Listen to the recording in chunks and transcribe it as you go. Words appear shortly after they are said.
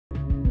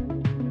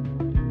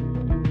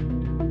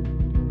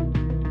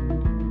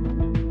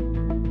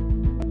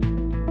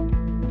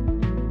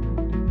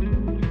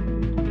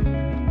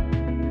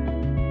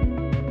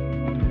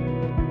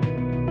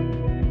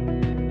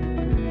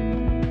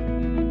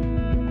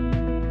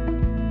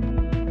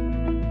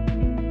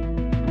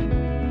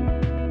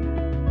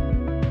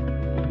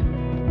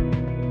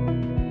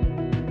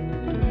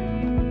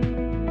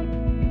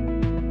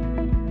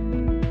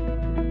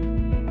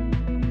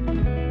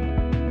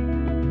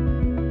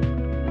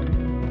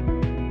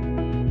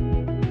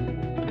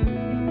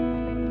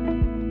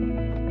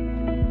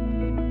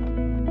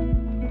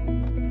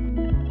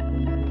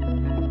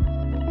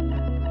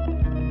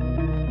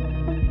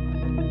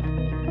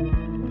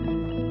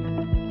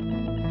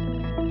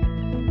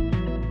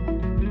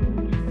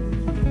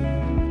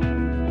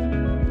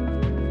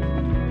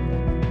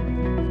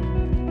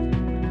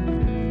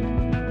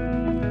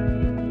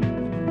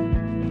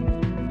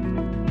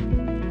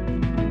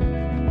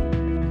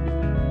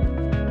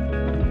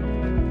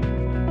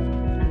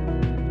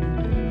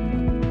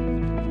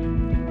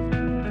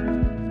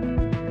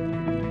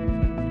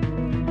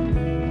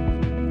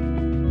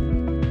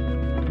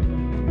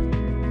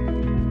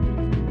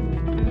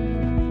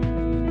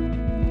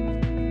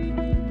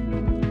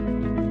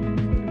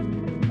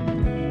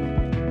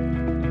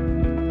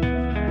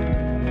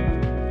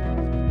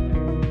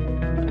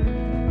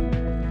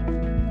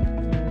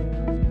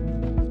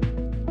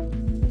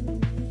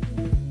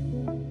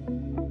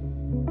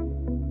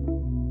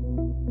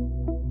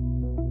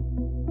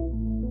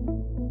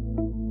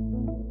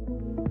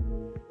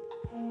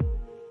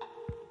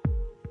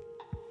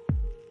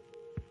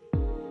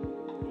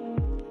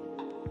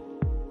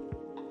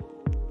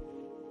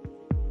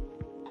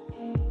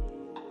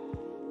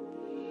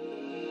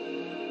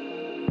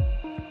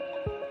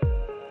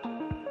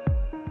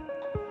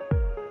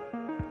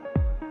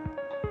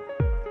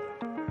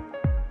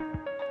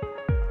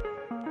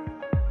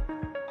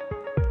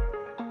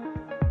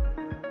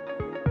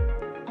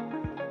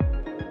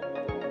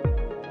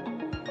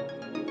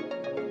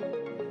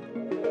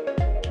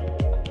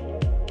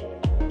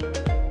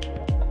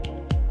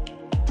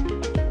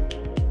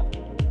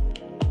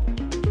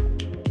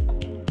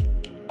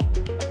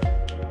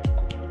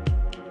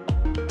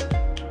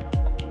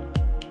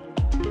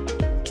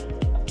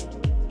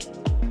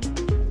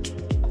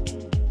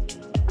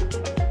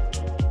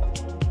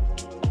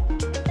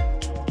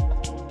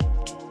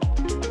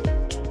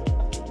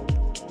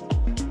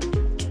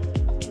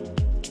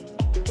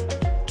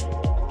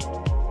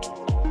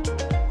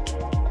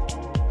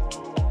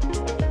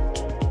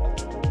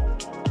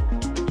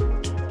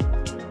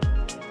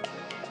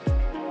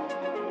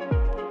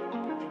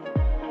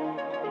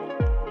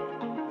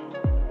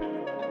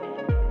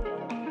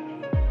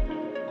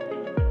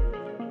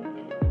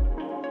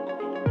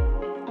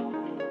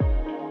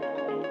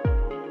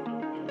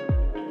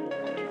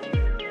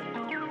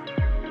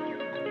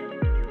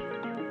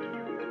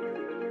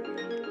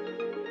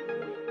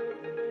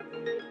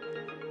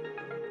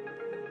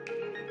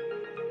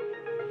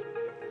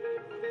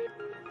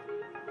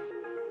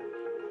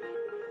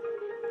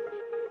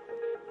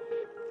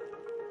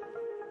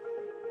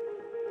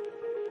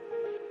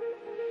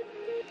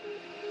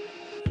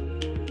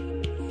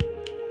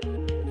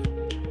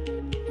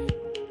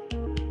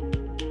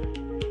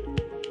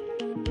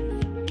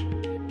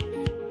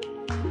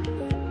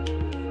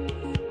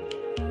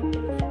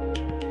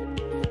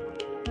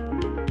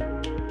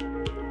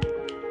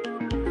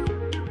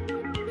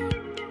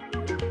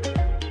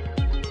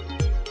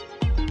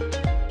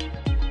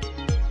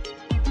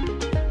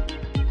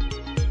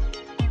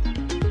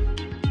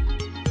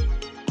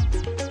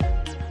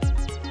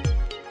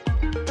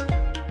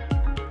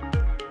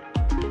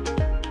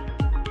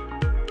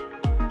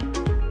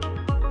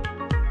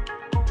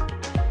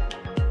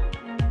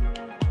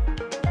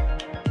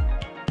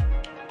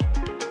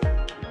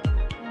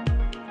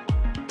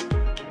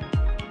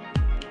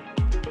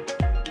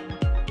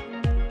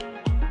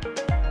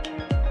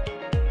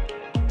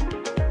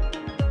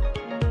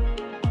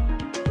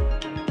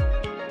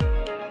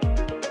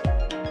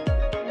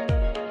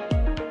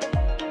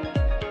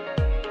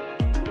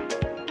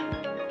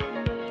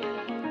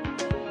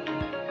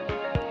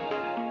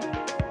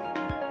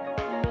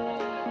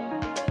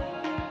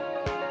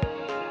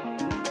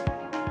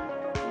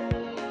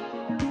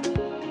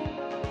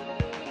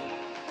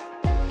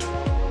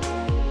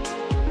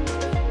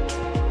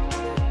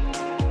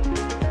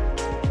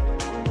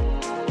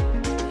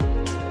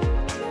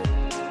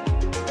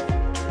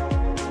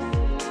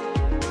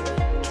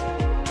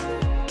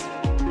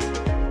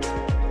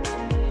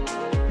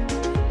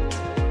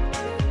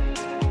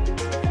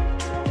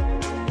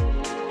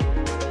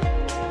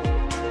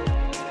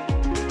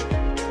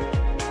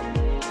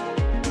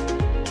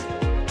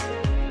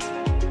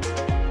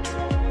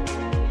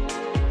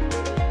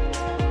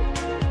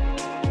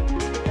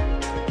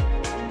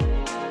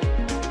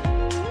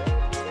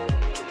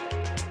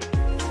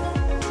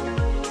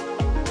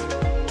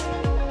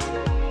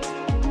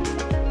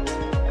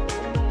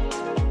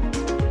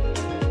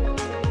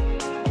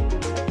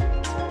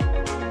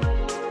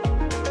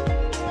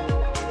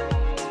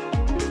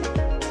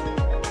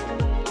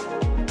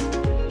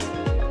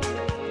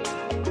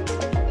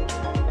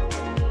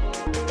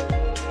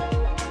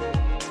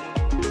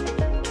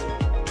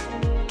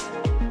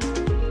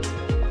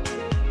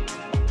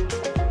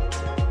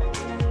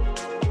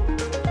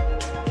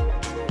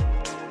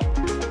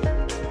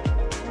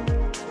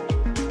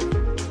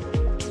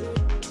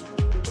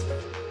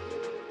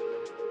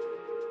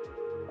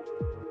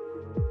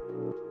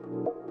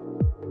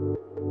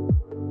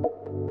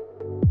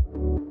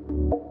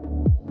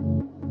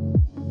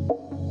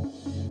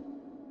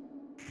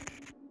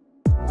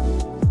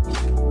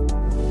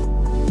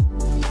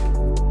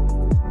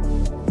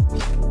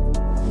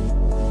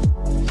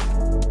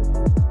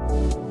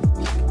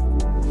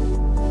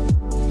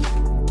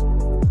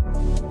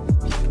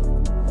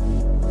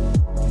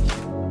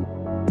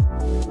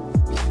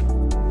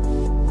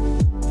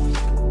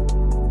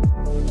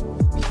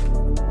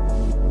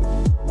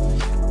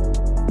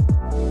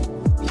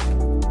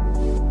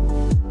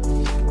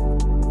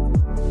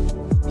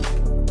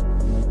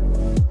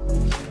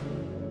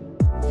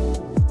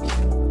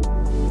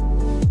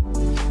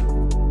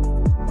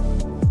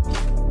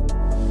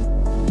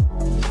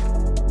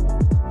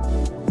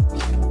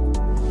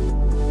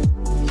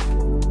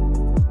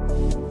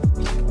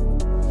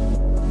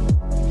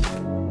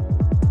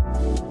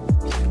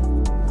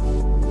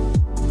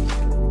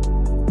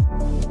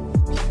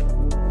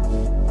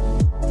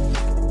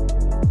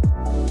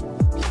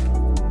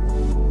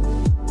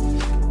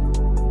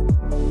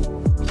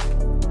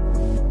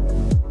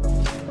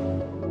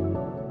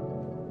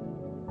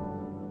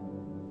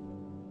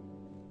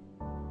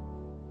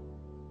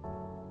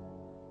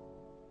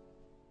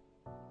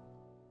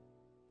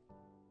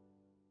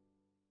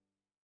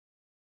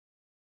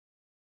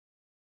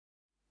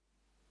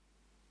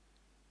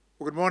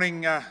Well, good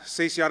morning,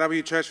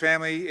 CCIW church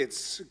family.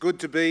 It's good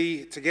to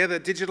be together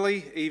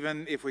digitally,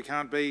 even if we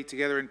can't be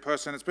together in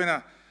person. It's been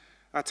a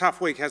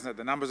tough week, hasn't it?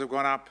 The numbers have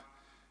gone up.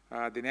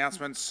 The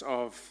announcements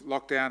of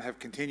lockdown have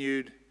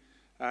continued.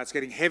 It's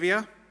getting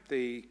heavier.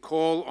 The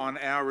call on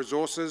our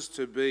resources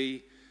to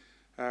be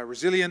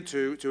resilient,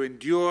 to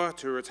endure,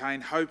 to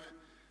retain hope,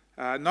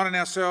 not in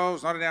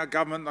ourselves, not in our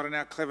government, not in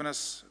our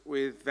cleverness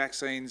with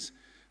vaccines,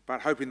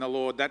 but hope in the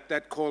Lord.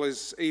 That call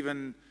is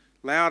even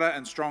louder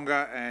and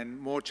stronger and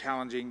more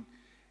challenging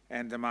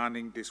and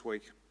demanding this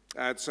week.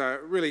 It's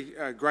really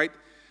great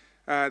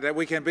that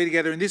we can be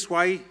together in this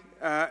way,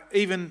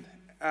 even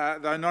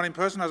though not in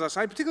person, as I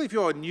say, particularly if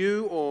you're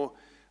new or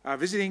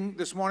visiting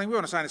this morning. We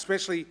want to say an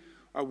especially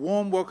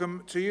warm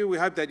welcome to you. We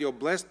hope that you're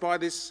blessed by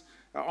this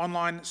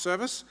online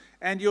service,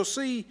 and you'll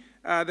see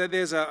that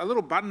there's a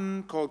little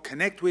button called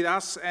Connect with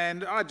Us,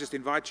 and I just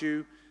invite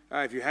you,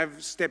 if you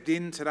have stepped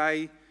in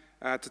today,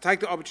 to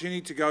take the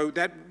opportunity to go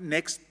that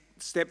next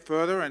step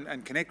further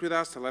and connect with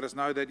us, to let us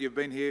know that you've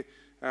been here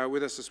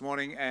with us this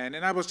morning and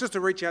enable us just to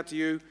reach out to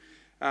you.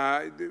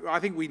 I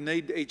think we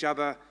need each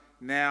other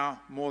now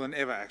more than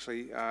ever,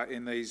 actually,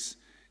 in these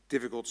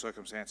difficult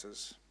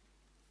circumstances.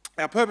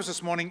 Our purpose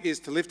this morning is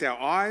to lift our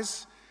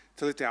eyes,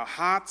 to lift our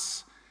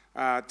hearts,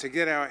 to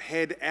get our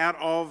head out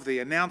of the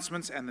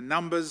announcements and the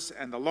numbers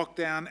and the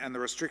lockdown and the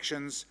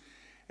restrictions,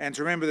 and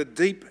to remember the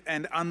deep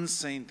and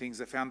unseen things,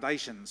 the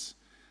foundations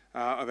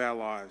of our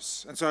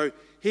lives. And so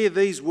hear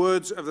these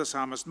words of the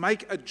psalmist: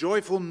 make a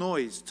joyful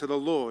noise to the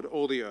Lord,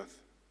 all the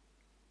earth.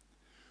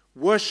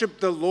 Worship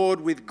the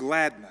Lord with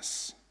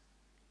gladness.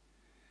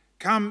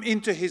 Come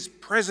into his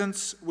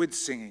presence with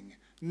singing.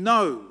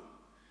 Know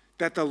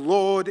that the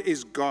Lord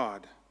is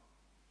God.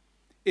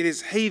 It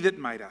is he that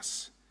made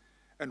us,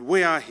 and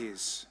we are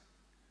his.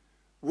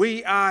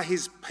 We are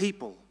his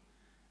people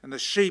and the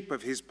sheep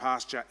of his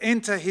pasture.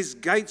 Enter his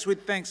gates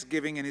with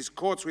thanksgiving and his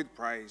courts with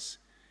praise.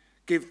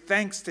 Give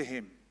thanks to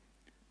him,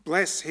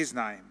 bless his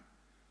name,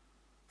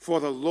 for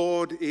the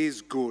Lord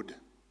is good.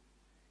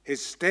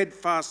 His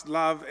steadfast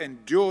love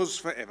endures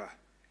forever,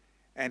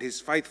 and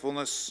his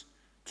faithfulness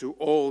to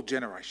all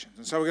generations.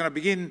 And so we're going to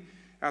begin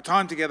our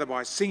time together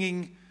by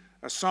singing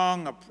a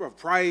song of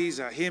praise,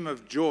 a hymn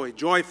of joy,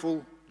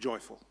 joyful,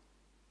 joyful.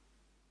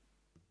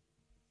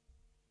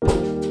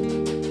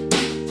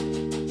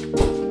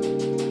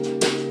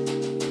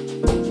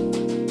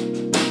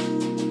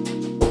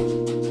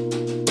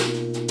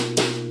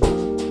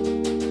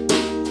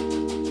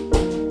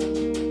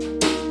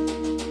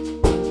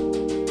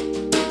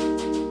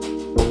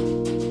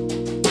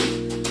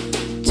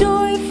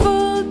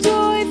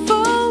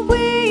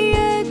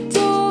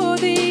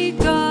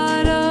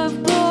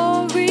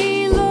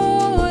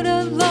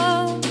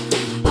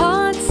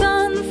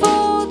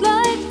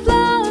 Like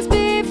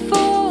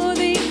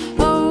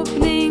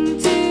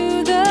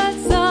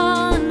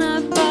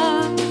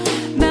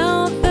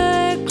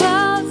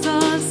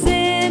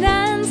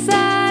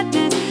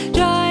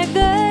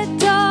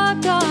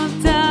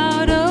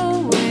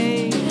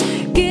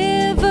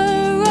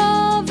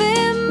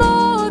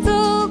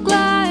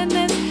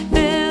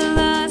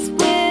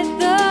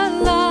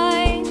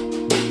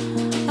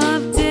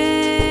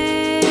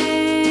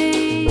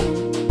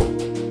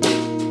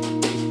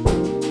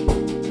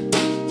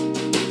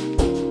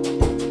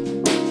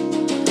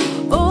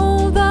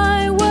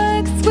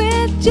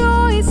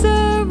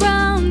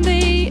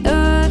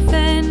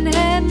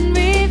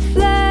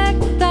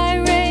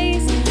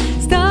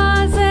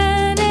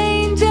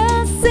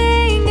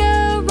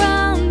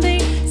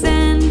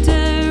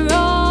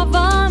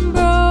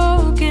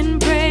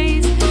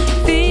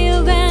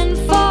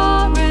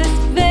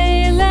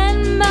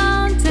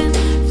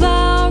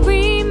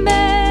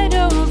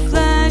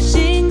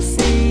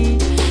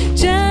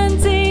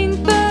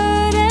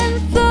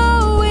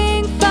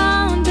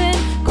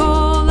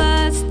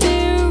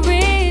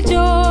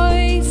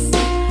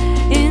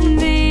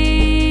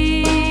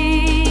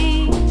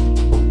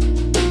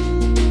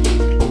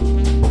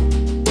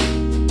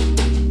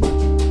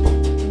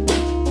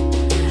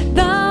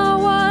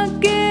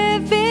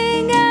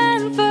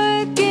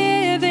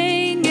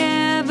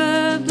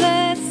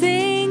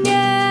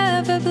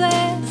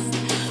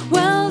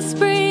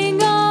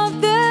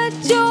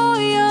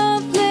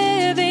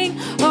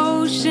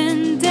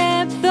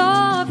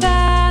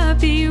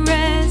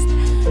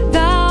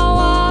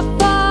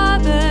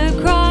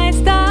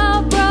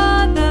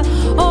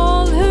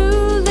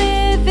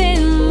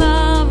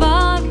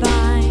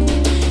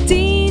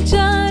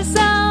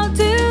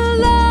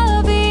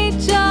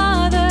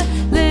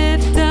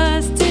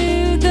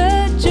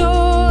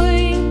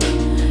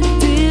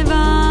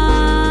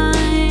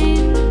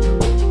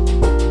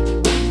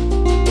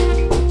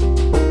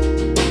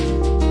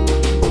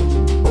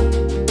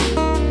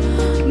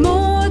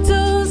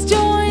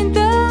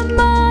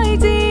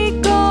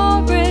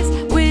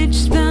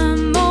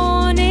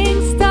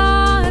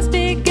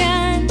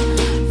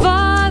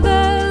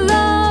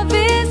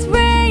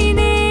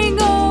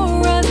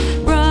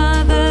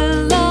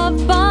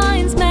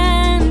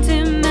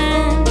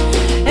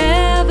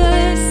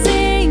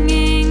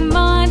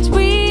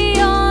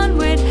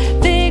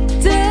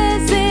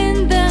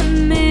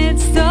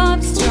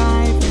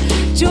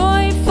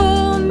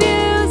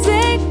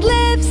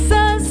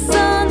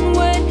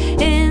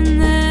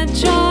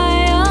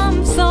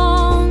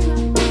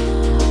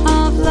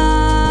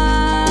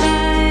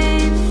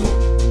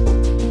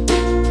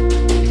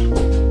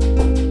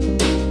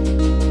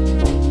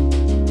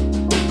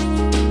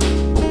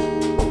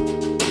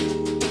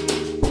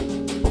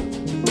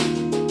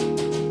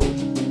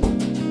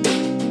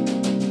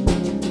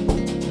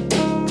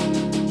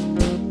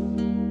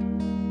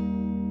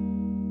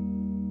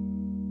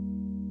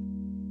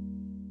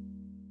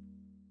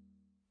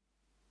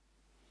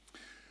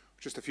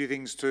Just a few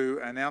things to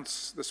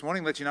announce this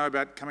morning, let you know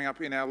about coming up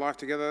in our life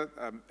together.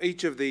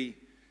 Each of the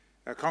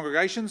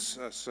congregations,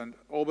 St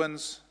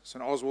Albans,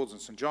 St Oswald's and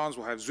St John's,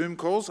 will have Zoom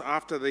calls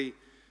after the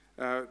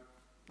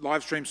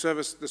live stream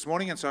service this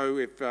morning, and so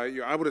if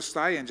you're able to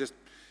stay and just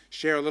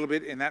share a little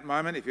bit in that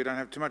moment, if you don't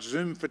have too much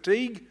Zoom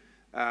fatigue,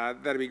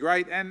 that'd be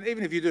great. And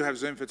even if you do have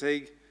Zoom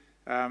fatigue,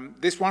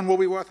 this one will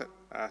be worth it.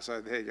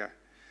 So there you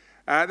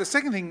go. The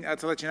second thing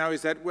to let you know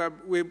is that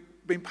we've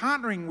been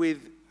partnering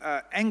with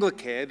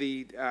Anglicare,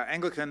 the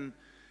Anglican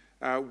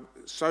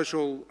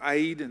social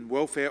aid and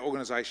welfare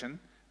organisation,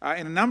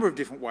 in a number of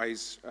different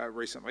ways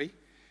recently.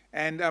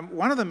 And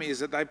one of them is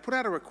that they've put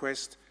out a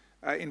request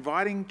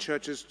inviting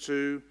churches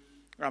to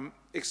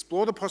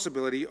explore the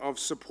possibility of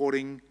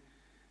supporting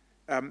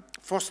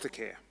foster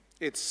care.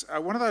 It's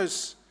one of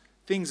those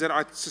things that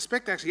I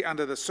suspect actually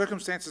under the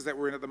circumstances that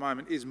we're in at the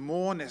moment is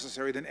more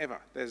necessary than ever.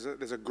 There's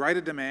a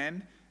greater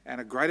demand and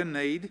a greater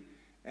need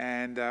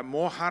and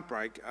more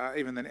heartbreak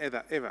even than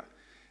ever.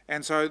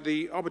 And so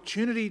the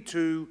opportunity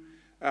to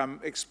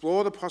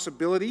explore the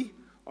possibility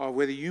of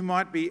whether you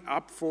might be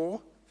up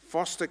for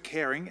foster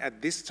caring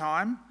at this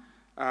time,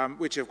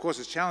 which of course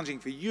is challenging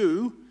for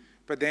you,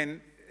 but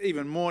then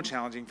even more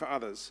challenging for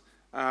others,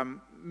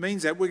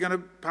 means that we're going to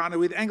partner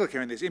with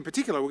Anglicare in this. In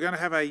particular, we're going to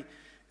have an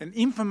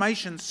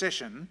information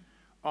session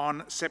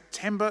on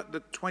September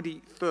the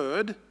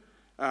 23rd,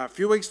 a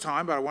few weeks'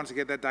 time, but I want to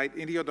get that date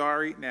into your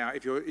diary now.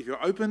 If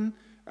you're open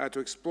to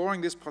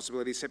exploring this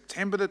possibility,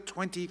 September the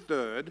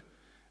 23rd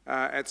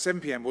at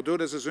 7 p.m. We'll do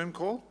it as a Zoom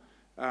call.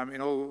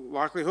 In all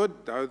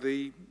likelihood, though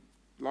the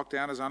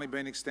lockdown has only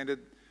been extended,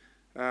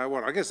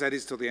 I guess that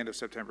is till the end of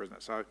September, isn't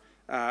it? So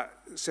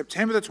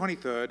September the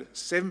 23rd,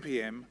 7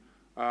 p.m,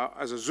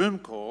 as a Zoom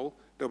call,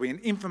 there'll be an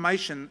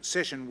information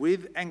session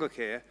with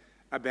Anglicare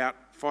about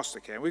foster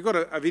care. We've got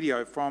a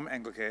video from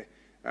Anglicare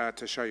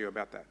to show you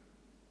about that.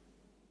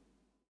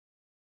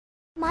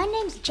 My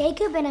name's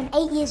Jacob and I'm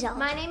 8 years old.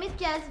 My name is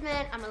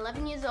Jasmine, I'm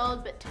 11 years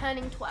old but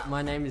turning 12.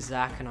 My name is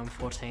Zach and I'm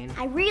 14.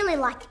 I really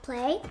like to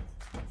play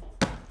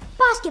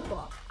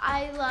basketball.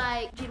 I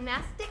like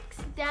gymnastics,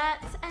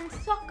 dance and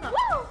soccer.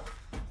 Woo!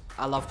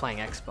 I love playing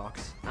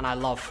Xbox and I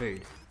love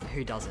food.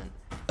 Who doesn't?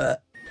 I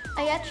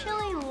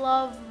actually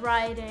love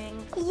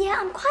writing. Yeah,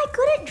 I'm quite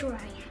good at drawing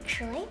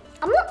actually.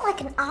 I'm not like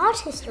an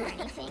artist or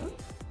anything.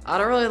 I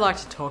don't really like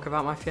to talk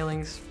about my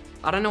feelings.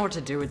 I don't know what to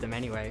do with them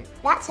anyway.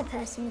 That's a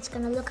person that's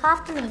going to look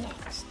after me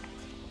next.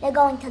 They're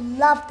going to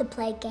love to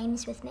play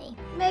games with me.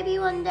 Maybe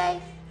one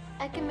day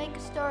I can make a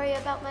story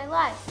about my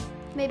life.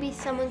 Maybe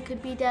someone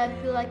could be there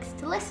who likes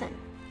to listen.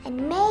 And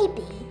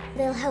maybe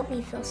they'll help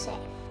me feel safe.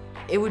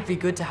 It would be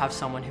good to have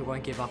someone who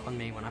won't give up on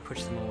me when I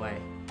push them away.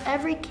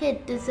 Every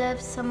kid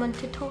deserves someone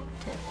to talk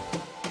to.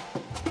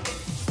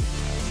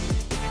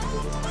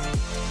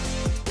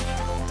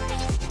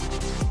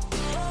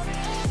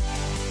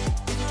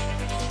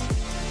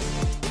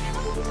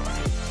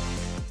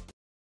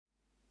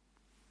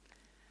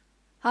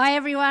 Hi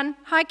everyone,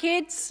 hi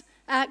kids.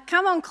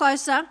 Come on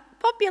closer,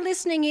 pop your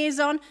listening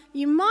ears on.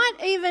 You might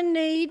even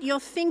need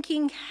your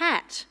thinking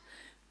hat.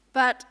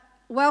 But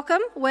welcome,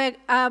 we're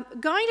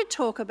going to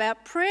talk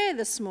about prayer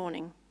this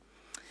morning.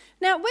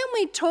 Now when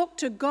we talk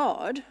to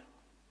God,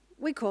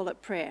 we call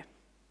it prayer.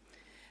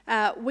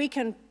 We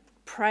can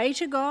pray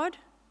to God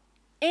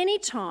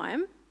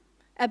anytime,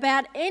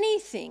 about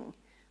anything,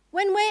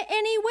 when we're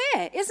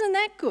anywhere. Isn't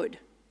that good?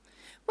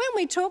 When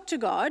we talk to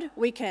God,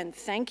 we can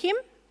thank Him.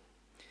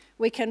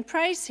 We can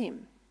praise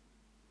Him.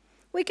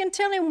 We can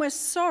tell Him we're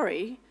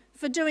sorry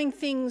for doing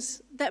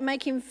things that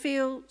make Him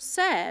feel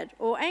sad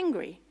or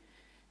angry.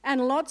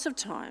 And lots of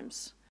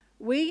times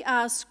we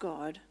ask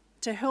God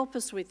to help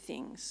us with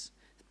things,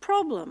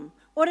 problem,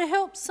 or to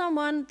help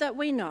someone that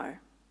we know.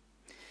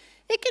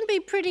 It can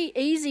be pretty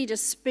easy to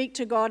speak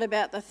to God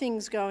about the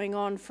things going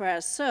on for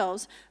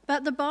ourselves,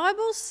 but the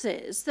Bible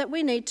says that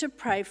we need to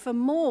pray for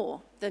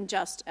more than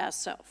just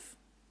ourselves.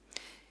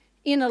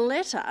 In a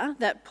letter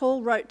that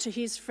Paul wrote to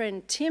his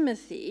friend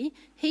Timothy,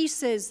 he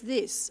says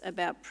this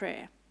about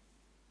prayer.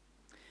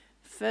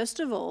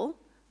 First of all,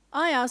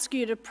 I ask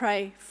you to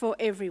pray for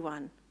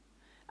everyone.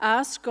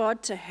 Ask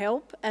God to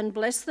help and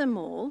bless them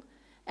all,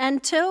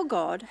 and tell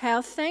God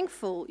how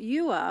thankful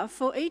you are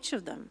for each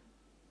of them.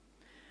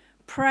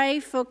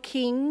 Pray for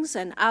kings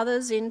and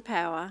others in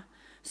power,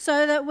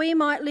 so that we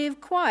might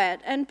live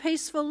quiet and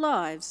peaceful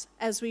lives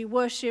as we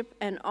worship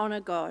and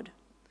honour God.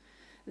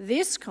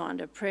 This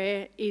kind of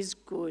prayer is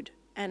good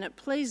and it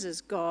pleases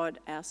God,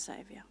 our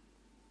Saviour.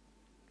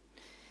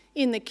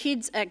 In the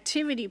kids'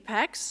 activity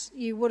packs,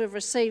 you would have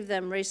received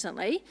them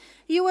recently,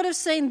 you would have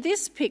seen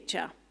this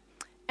picture.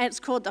 And it's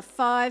called the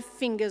 5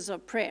 Fingers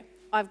of Prayer.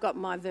 I've got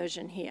my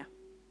version here.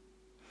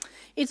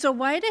 It's a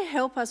way to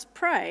help us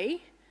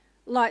pray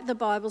like the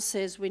Bible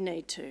says we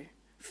need to,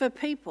 for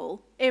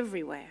people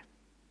everywhere.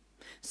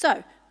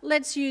 So,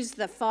 let's use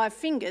the 5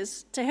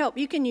 fingers to help.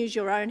 You can use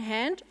your own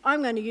hand.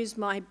 I'm going to use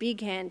my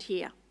big hand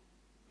here.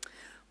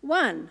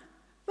 1,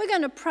 we're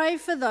going to pray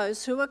for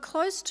those who are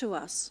close to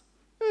us.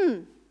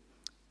 Who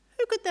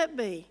could that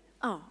be?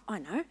 Oh, I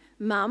know.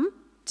 Mum,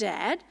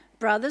 Dad,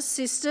 brothers,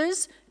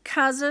 sisters,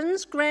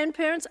 cousins,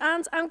 grandparents,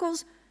 aunts,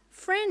 uncles,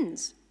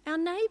 friends, our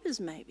neighbours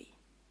maybe.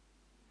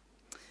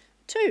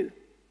 2,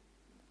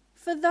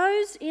 for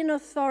those in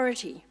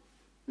authority.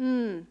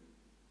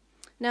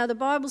 Now the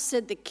Bible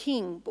said the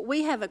king, but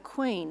we have a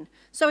queen.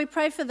 So we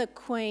pray for the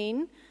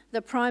queen,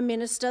 the prime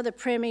minister, the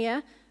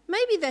premier,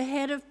 maybe the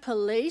head of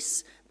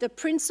police, the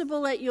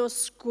principal at your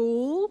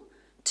school,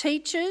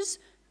 teachers,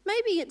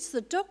 maybe it's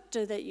the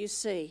doctor that you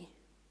see.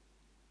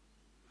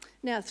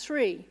 Now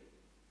 3,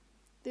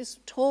 this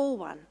tall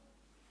one.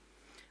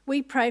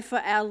 We pray for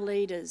our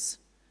leaders.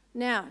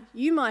 Now,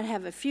 you might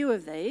have a few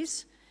of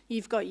these.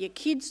 You've got your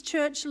kids'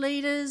 church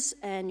leaders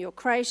and your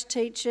creche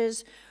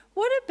teachers.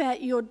 What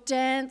about your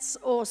dance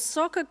or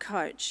soccer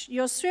coach,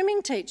 your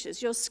swimming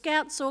teachers, your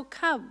scouts or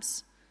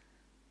cubs?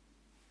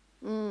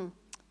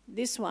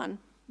 This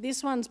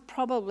one's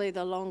probably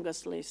the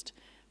longest list.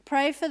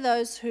 Pray for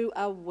those who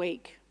are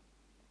weak.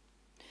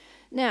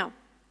 Now,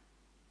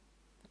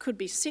 could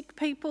be sick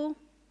people,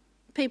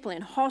 people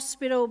in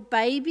hospital,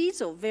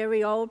 babies or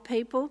very old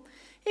people.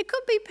 It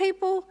could be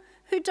people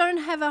who don't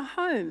have a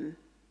home,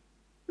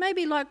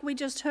 maybe like we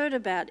just heard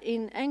about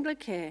in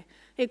Anglicare.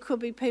 It could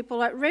be people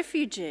like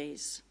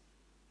refugees.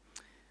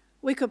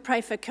 We could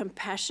pray for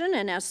compassion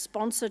and our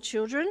sponsor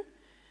children.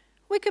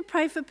 We could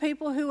pray for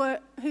people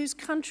whose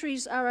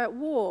countries are at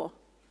war.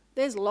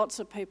 There's lots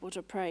of people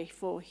to pray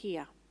for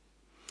here.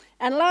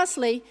 And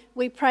lastly,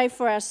 we pray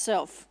for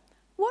ourselves.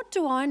 What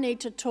do I need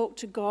to talk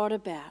to God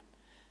about?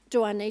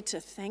 Do I need to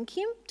thank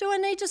him? Do I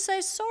need to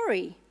say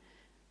sorry?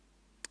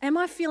 Am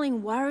I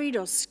feeling worried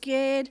or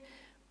scared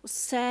or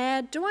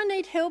sad? Do I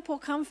need help or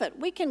comfort?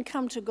 We can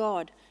come to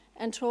God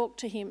and talk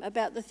to him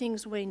about the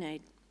things we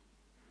need.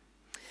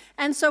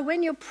 And so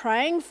when you're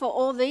praying for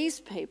all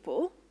these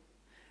people,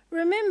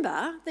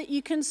 remember that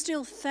you can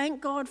still thank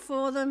God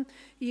for them.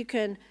 You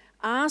can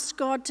ask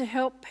God to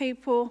help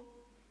people,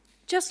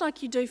 just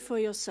like you do for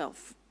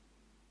yourself.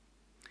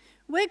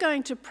 We're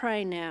going to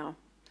pray now.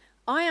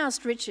 I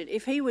asked Richard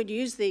if he would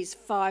use these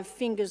 5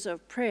 fingers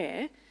of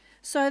prayer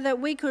so that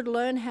we could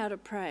learn how to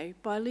pray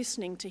by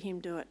listening to him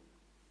do it.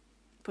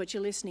 Put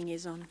your listening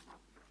ears on.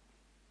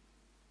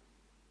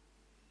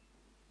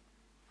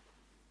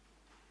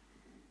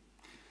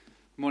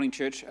 Morning,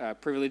 church.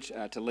 Privilege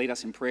to lead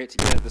us in prayer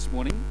together this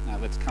morning.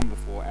 Let's come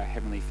before our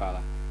Heavenly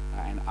Father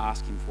and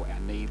ask him for our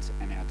needs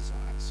and our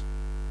desires.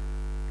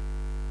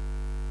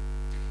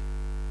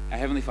 Our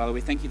Heavenly Father,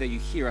 we thank you that you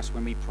hear us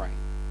when we pray.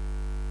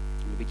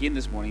 And we begin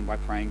this morning by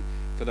praying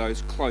for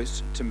those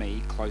close to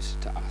me, close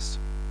to us.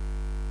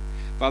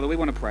 Father, we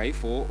want to pray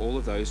for all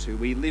of those who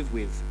we live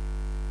with,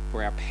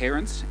 for our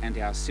parents and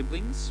our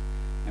siblings,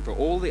 and for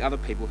all the other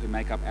people who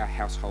make up our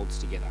households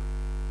together.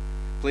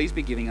 Please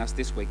be giving us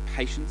this week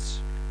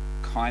patience,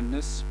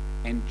 kindness,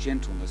 and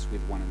gentleness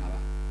with one another.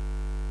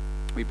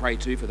 We pray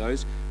too for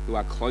those who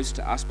are close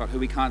to us but who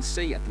we can't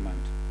see at the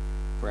moment,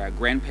 for our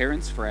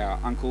grandparents, for our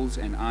uncles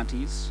and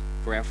aunties,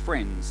 for our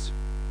friends.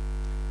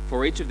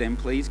 For each of them,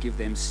 please give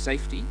them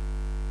safety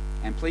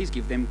and please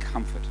give them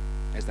comfort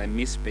as they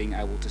miss being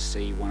able to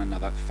see one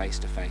another face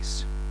to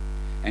face.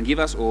 And give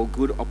us all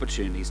good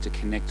opportunities to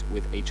connect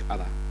with each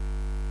other.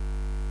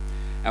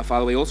 Our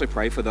Father, we also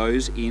pray for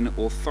those in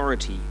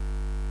authority.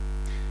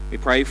 We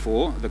pray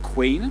for the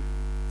Queen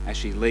as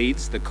she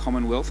leads the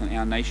Commonwealth and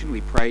our nation.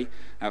 We pray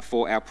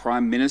for our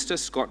Prime Minister,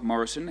 Scott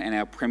Morrison, and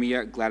our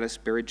Premier, Gladys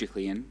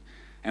Berejiklian,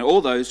 and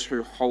all those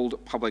who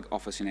hold public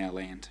office in our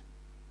land.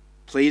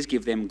 Please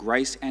give them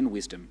grace and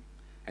wisdom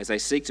as they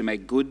seek to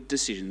make good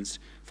decisions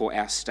for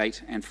our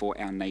state and for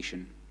our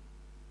nation.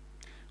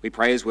 We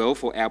pray as well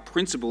for our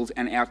principals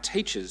and our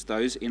teachers,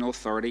 those in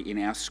authority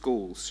in our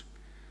schools.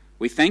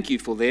 We thank you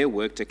for their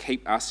work to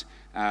keep us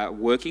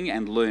working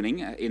and learning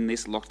in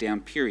this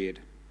lockdown period.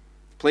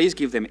 Please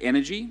give them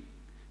energy,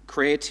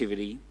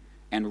 creativity,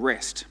 and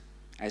rest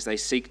as they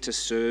seek to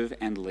serve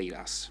and lead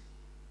us.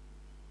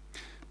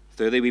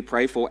 Thirdly, we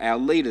pray for our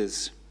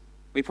leaders.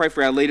 We pray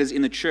for our leaders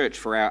in the church,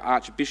 for our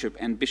Archbishop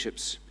and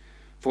bishops,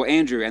 for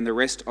Andrew and the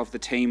rest of the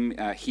team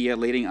here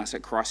leading us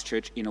at Christ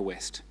Church Inner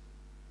West.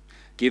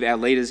 Give our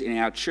leaders in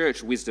our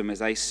church wisdom as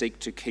they seek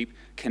to keep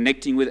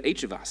connecting with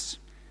each of us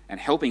and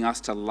helping us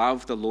to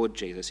love the Lord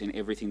Jesus in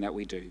everything that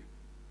we do.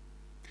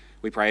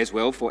 We pray as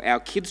well for our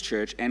kids'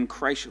 church and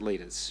creche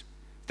leaders.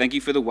 Thank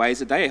you for the ways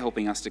that they are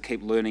helping us to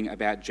keep learning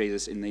about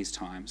Jesus in these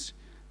times.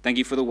 Thank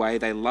you for the way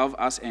they love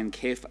us and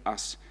care for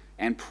us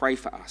and pray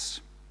for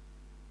us.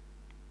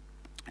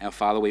 Our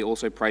Father, we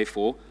also pray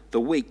for the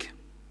weak.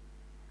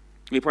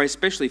 We pray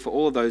especially for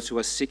all of those who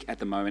are sick at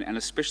the moment, and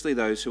especially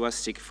those who are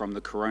sick from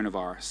the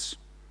coronavirus.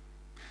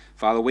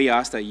 Father, we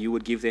ask that you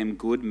would give them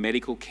good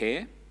medical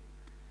care.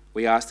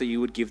 We ask that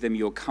you would give them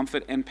your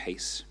comfort and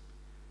peace.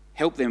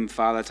 Help them,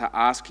 Father, to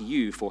ask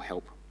you for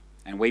help,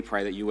 and we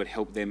pray that you would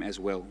help them as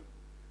well.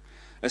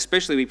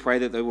 Especially we pray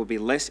that there will be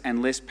less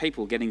and less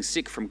people getting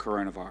sick from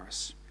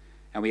coronavirus.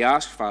 And we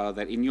ask, Father,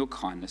 that in your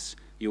kindness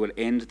you would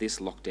end this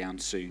lockdown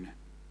soon.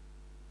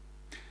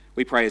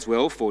 We pray as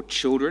well for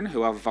children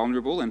who are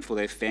vulnerable and for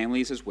their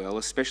families as well,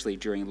 especially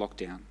during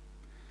lockdown.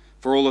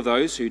 For all of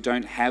those who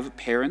don't have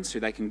parents who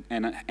they can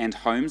and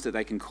homes that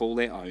they can call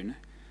their own,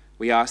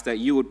 we ask that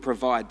you would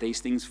provide these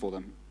things for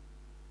them.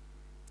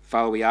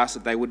 Father, we ask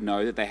that they would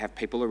know that they have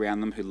people around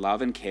them who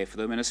love and care for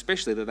them, and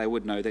especially that they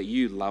would know that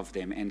you love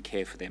them and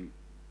care for them.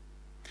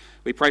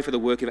 We pray for the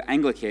work of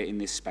Anglicare in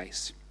this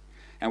space.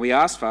 And we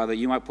ask, Father, that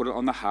you might put it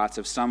on the hearts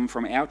of some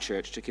from our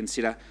church to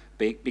consider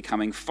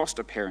becoming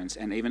foster parents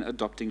and even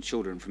adopting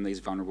children from these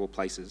vulnerable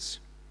places.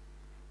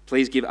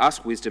 Please give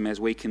us wisdom as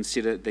we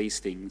consider these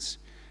things,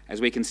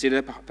 as we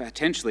consider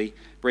potentially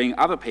bringing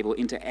other people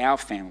into our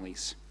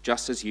families,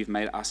 just as you've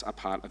made us a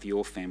part of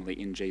your family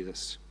in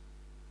Jesus.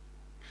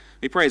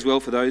 We pray as well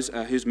for those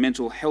whose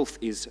mental health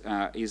is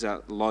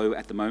low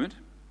at the moment,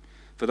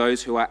 for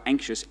those who are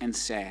anxious and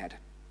sad.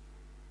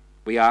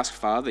 We ask,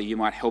 Father, you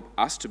might help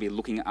us to be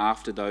looking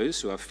after those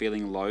who are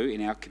feeling low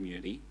in our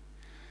community,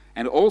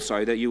 and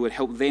also that you would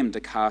help them to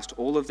cast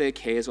all of their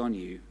cares on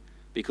you,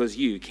 because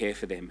you care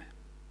for them.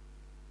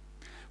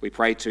 We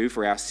pray too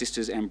for our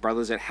sisters and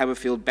brothers at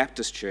Haberfield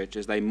Baptist Church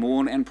as they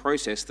mourn and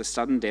process the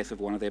sudden death of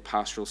one of their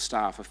pastoral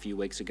staff a few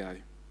weeks ago.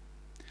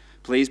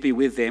 Please be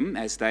with them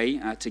as they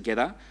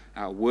together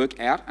work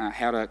out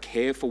how to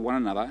care for one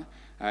another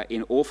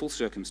in awful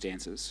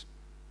circumstances.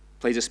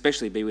 Please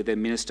especially be with their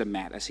minister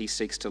Matt as he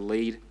seeks to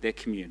lead their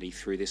community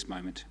through this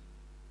moment.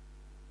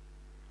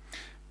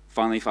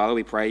 Finally, Father,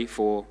 we pray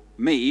for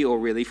me, or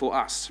really for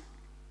us.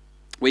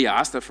 We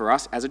ask that for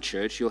us as a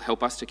church, you'll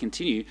help us to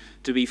continue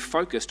to be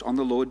focused on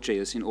the Lord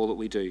Jesus in all that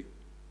we do.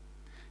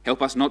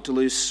 Help us not to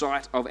lose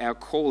sight of our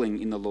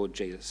calling in the Lord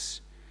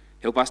Jesus.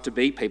 Help us to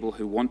be people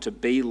who want to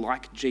be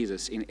like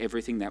Jesus in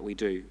everything that we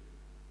do.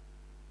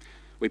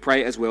 We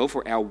pray as well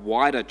for our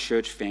wider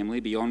church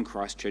family beyond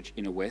Christchurch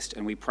Inner West,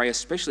 and we pray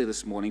especially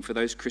this morning for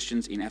those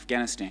Christians in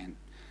Afghanistan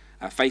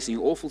facing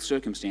awful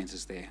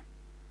circumstances there.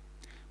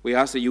 We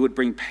ask that you would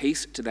bring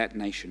peace to that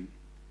nation,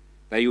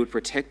 that you would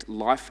protect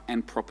life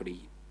and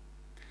property.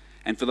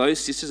 And for those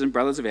sisters and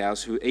brothers of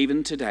ours who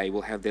even today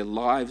will have their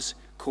lives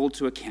called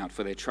to account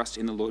for their trust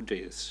in the Lord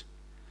Jesus,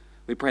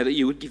 we pray that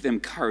you would give them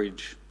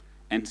courage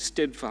and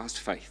steadfast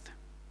faith.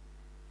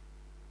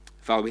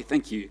 Father, we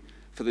thank you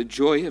for the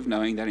joy of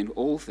knowing that in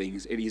all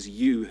things it is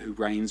you who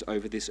reigns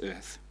over this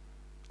earth.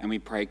 And we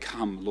pray,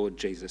 come, Lord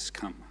Jesus,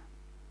 come.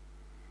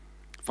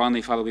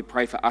 Finally, Father, we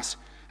pray for us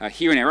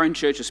here in our own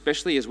church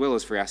especially, as well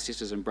as for our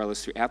sisters and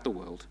brothers throughout the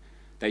world,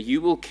 that you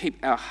will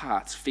keep our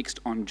hearts fixed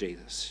on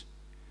Jesus,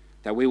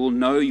 that we will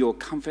know your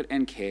comfort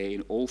and care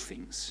in all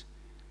things,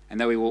 and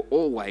that we will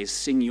always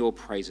sing your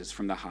praises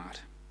from the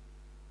heart.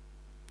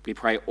 We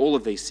pray all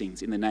of these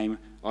things in the name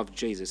of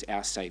Jesus,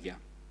 our Saviour.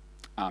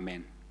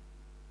 Amen.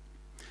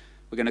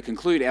 We're going to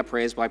conclude our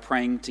prayers by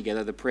praying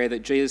together the prayer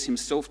that Jesus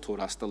himself taught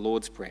us, the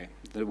Lord's Prayer.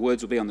 The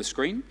words will be on the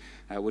screen.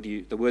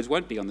 The words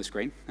won't be on the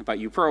screen, but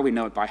you probably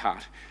know it by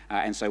heart.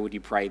 And so would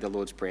you pray the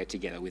Lord's Prayer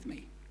together with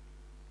me?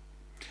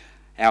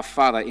 Our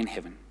Father in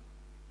heaven,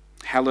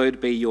 hallowed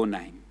be your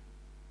name.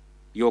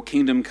 Your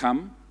kingdom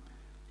come,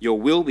 your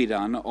will be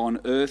done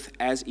on earth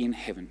as in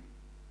heaven.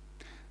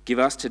 Give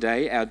us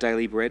today our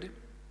daily bread.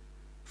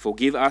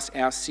 Forgive us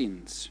our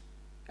sins,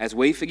 as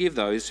we forgive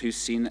those who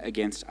sin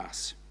against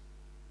us.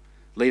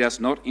 Lead us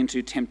not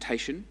into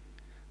temptation,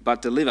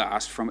 but deliver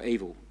us from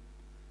evil.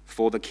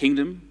 For the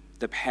kingdom,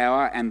 the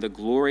power, and the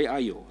glory are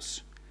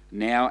yours,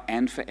 now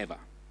and forever.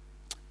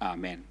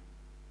 Amen.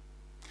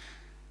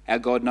 Our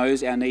God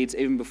knows our needs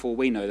even before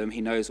we know them.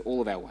 He knows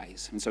all of our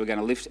ways. And so we're going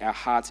to lift our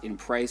hearts in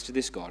praise to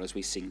this God as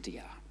we sing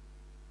together.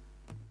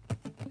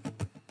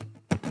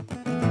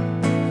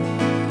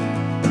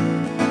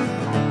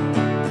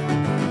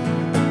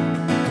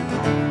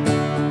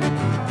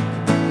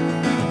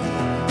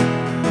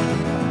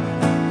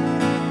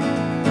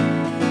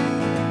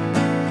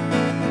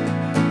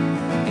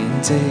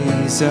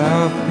 Days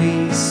of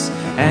peace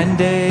and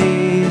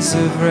days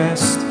of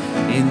rest,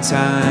 in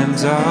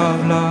times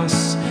of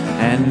loss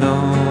and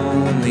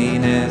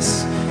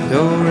loneliness,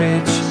 though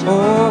rich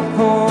or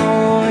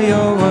poor,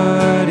 your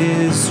word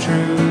is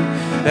true,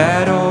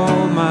 that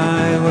all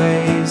my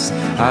ways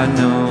are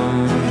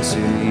known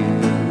to you.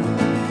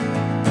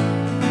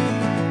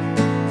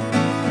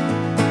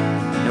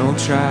 No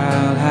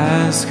trial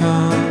has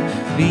come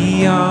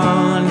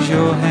beyond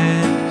your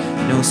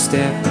hand, no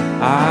step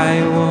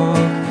I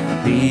walk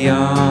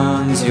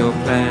beyond your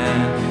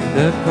plan.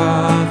 The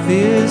path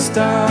is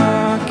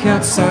dark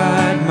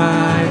outside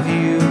my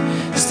view,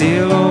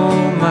 still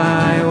all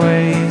my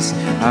ways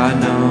are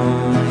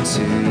known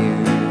to you.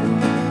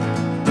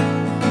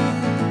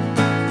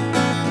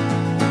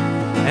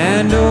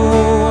 And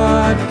oh,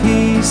 what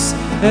peace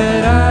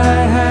that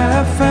I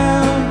have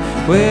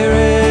found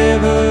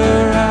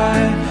wherever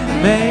I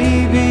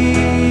may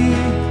be,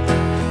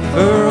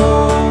 for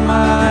all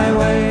my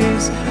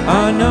ways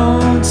are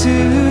known to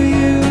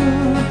you.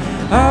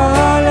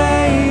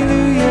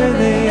 Hallelujah,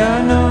 they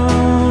are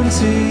known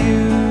to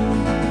you.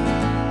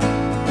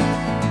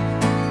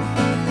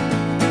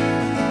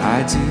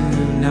 I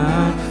do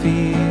not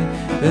fear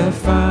the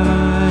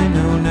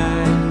final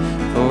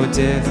night, for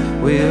death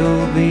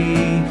will be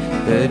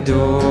the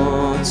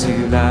door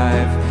to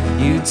life.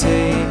 You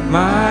take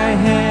my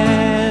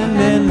hand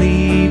and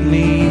lead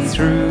me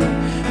through,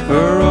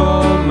 for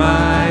all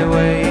my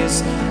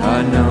ways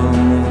are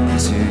known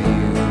to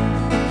you.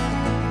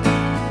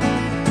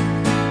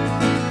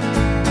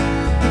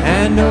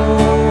 And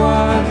oh,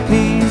 what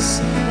peace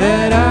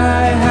that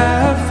I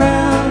have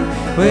found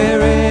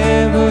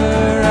wherever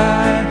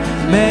I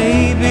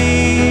may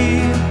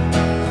be,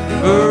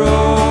 for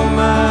all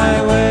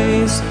my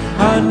ways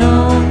are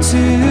known to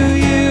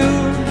you.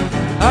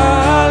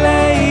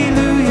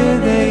 Alleluia,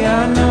 they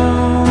are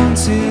known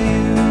to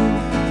you.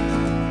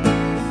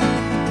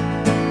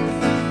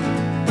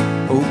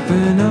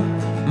 Open up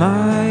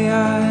my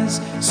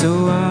eyes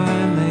so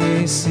I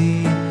may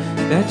see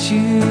that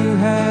you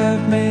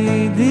have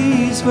made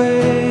these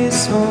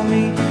ways for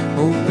me.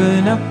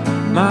 Open up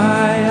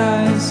my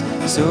eyes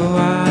so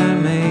I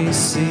may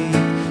see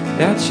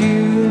that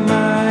you,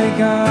 my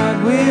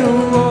God,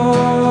 will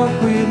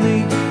walk with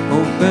me.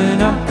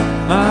 Open up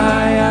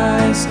my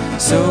eyes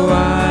so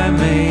I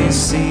may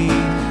see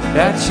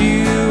that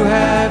you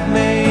have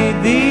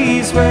made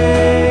these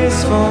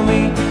ways for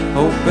me.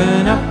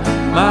 Open up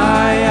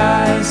my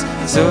eyes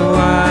so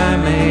I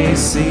may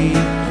see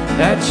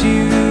that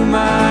you,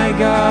 my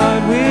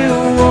God,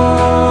 will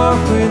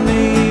walk with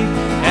me.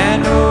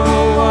 And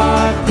oh,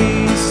 what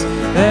peace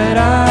that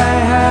I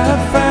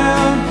have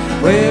found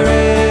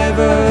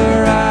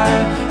wherever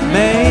I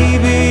may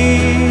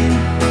be,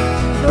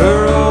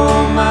 for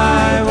all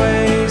my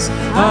ways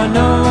are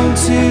known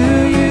to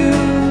you.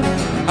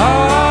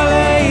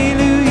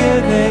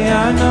 Alleluia, they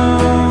are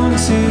known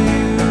to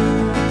you.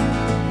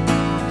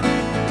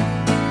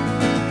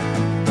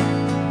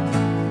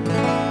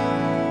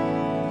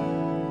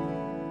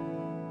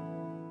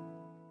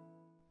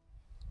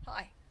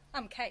 Hi,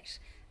 I'm Kate,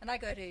 and I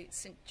go to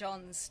St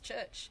John's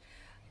Church.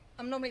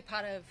 I'm normally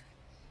part of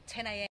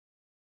 10 a.m.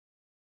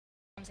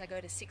 Sometimes I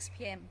go to 6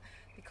 p.m.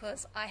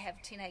 because I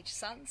have teenage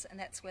sons and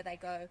that's where they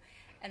go.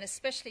 And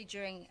especially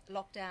during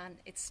lockdown,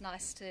 it's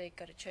nice to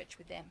go to church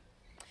with them.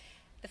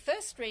 The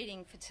first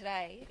reading for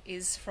today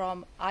is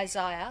from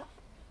Isaiah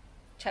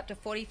chapter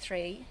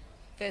 43,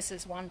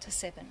 verses 1 to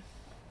 7.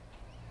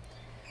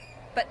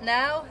 But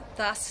now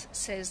thus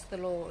says the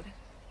Lord,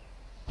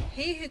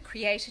 He who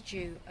created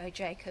you, O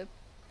Jacob,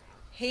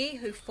 He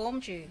who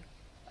formed you,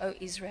 O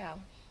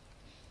Israel,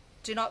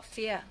 do not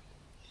fear,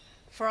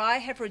 for I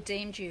have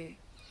redeemed you.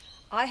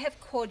 I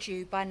have called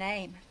you by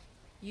name.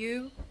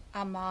 You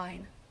are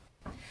mine.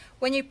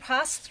 When you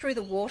pass through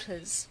the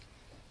waters,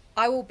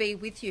 I will be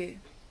with you,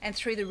 and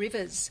through the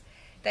rivers,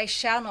 they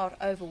shall not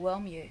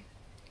overwhelm you.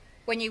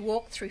 When you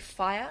walk through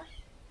fire,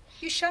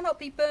 you shall not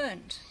be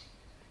burned,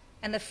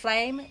 and the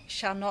flame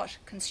shall not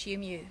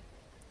consume you.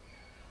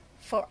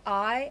 For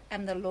I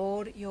am the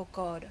Lord your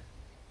God,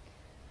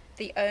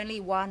 the only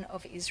one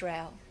of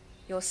Israel,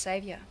 your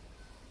Saviour.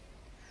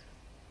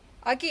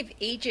 I give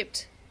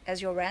Egypt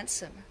as your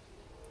ransom,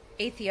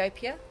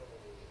 Ethiopia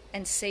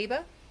and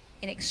Seba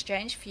in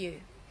exchange for you,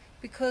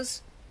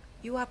 because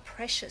you are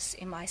precious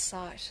in my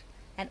sight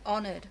and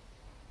honoured,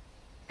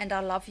 and I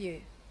love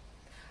you.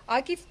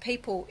 I give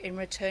people in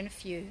return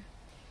for you,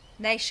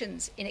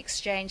 nations in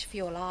exchange for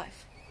your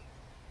life.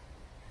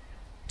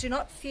 Do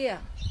not fear,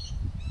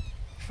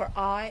 for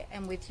I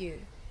am with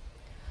you.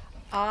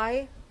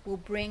 I will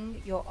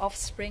bring your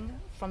offspring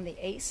from the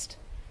east,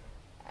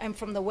 and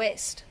from the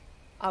west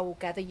I will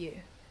gather you.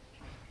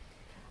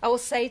 I will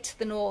say to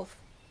the north,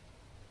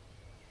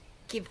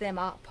 give them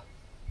up,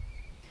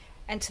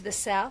 and to the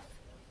south,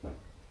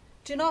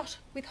 do not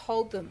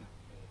withhold them.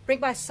 Bring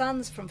my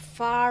sons from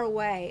far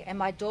away and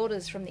my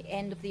daughters from the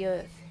end of the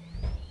earth.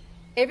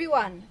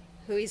 Everyone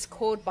who is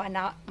called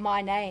by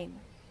my name,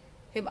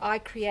 whom I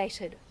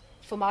created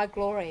for my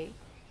glory,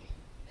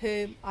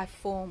 whom I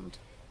formed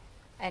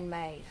and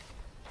made.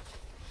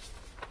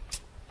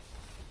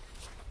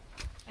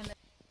 And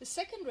the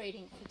second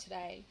reading for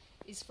today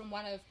is from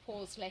one of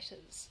Paul's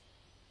letters,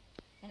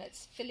 and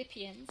it's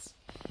Philippians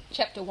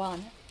chapter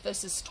 1,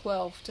 verses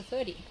 12 to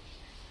 30.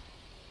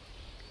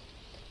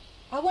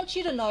 I want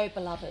you to know,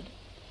 beloved,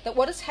 that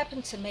what has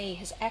happened to me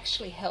has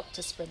actually helped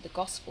to spread the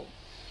gospel,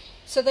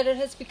 so that it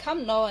has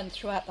become known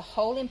throughout the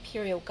whole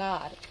imperial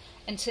guard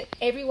and to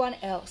everyone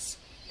else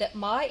that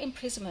my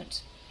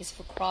imprisonment is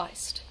for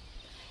Christ.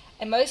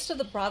 And most of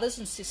the brothers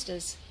and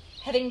sisters,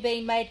 having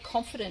been made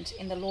confident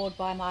in the Lord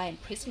by my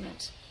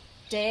imprisonment,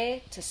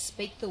 dare to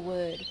speak the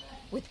word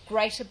with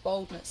greater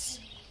boldness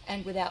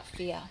and without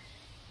fear.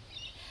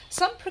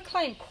 Some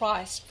proclaim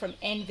Christ from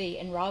envy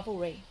and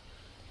rivalry,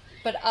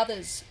 but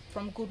others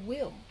from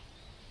goodwill.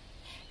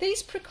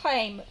 These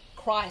proclaim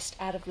Christ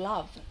out of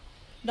love,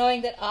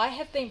 knowing that I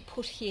have been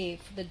put here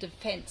for the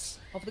defence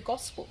of the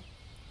gospel.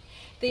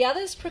 The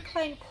others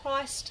proclaim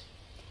Christ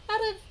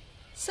out of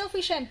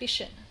selfish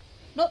ambition,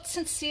 not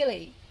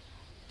sincerely,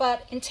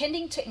 but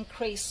intending to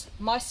increase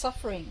my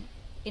suffering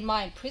in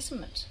my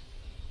imprisonment.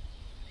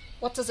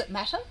 What does it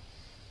matter?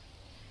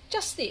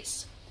 Just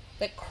this,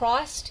 that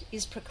Christ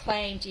is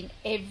proclaimed in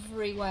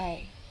every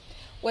way,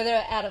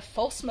 whether out of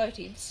false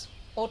motives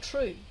or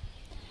true,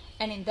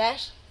 and in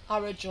that I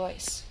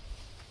rejoice.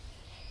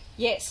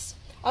 Yes,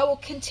 I will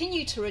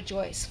continue to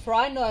rejoice, for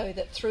I know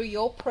that through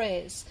your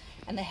prayers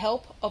and the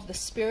help of the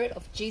Spirit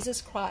of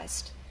Jesus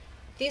Christ,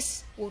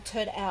 this will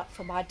turn out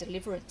for my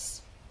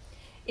deliverance.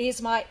 It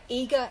is my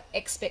eager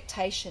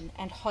expectation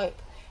and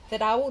hope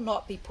that I will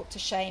not be put to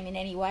shame in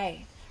any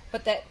way,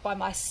 but that by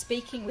my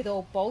speaking with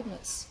all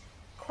boldness,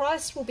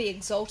 Christ will be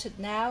exalted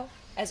now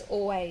as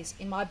always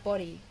in my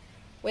body,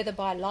 whether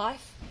by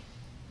life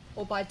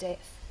or by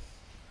death.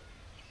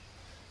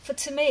 For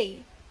to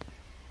me,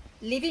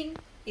 living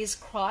is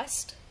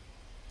Christ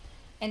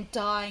and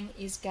dying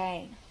is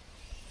gain.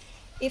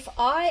 If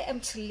I am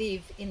to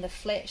live in the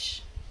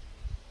flesh,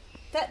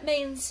 that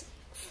means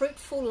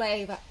fruitful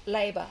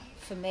labour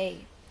for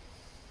me.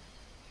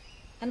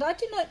 And I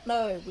do not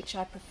know which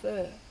I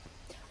prefer.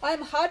 I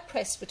am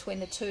hard-pressed between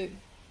the two.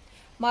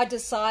 My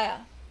desire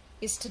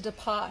is to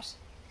depart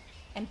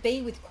and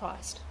be with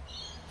Christ,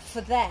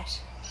 for that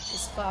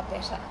is far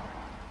better.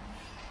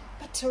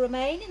 But to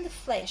remain in the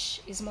flesh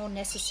is more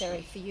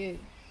necessary for you.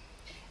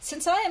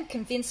 Since I am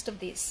convinced of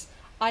this,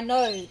 I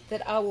know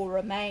that I will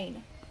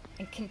remain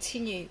and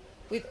continue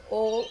with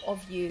all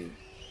of you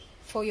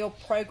for your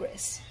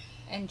progress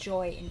and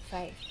joy in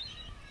faith,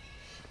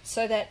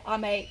 so that I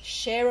may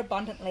share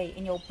abundantly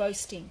in your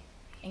boasting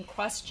in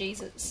Christ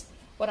Jesus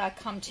when I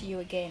come to you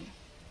again.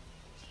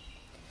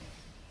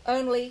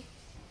 Only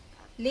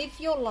live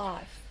your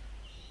life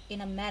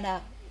in a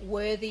manner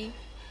worthy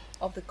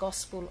of the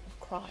gospel of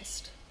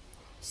Christ,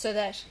 so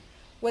that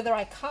whether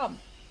I come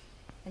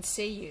and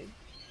see you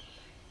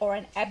or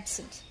am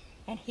absent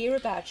and hear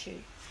about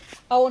you,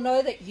 I will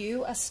know that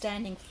you are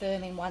standing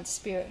firm in one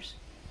spirit,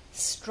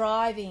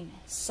 striving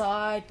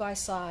side by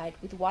side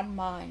with one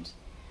mind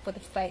for the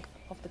faith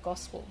of the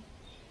gospel,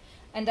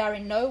 and are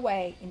in no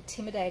way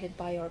intimidated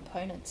by your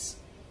opponents.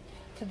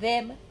 For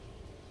them,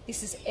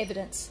 this is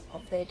evidence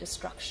of their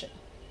destruction,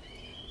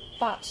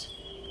 but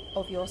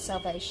of your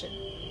salvation.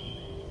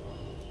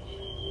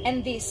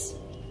 And this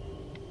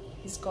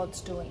is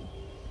God's doing.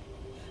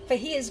 For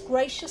he has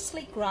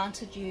graciously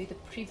granted you the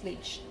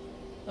privilege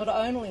not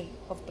only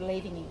of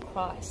believing in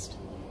Christ,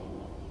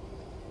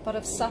 but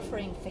of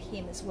suffering for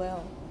him as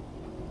well,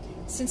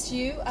 since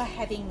you are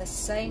having the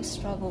same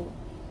struggle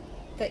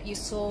that you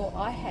saw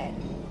I had,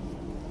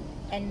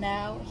 and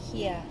now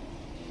hear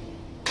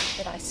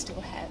that I still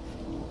have.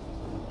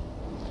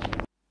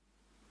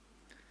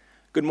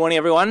 Good morning,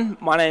 everyone.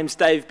 My name's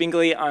Dave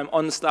Bingley. I'm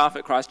on staff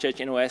at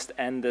Christchurch Inner West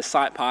and the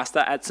site pastor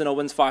at St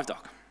Albans 5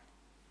 Dock.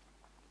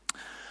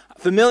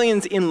 For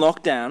millions in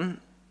lockdown,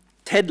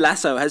 Ted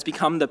Lasso has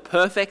become the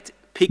perfect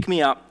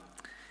pick-me-up,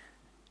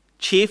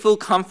 cheerful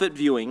comfort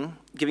viewing,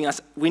 giving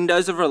us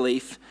windows of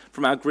relief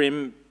from our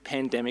grim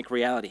pandemic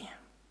reality.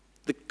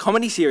 The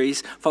comedy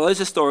series follows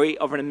the story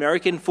of an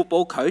American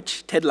football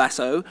coach, Ted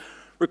Lasso,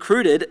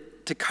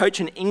 recruited to coach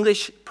an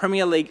English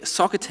Premier League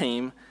soccer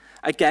team,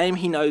 a game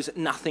he knows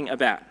nothing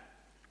about.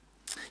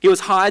 He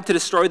was hired to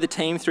destroy the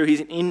team through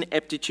his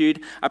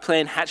ineptitude, a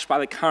plan hatched by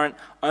the current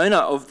owner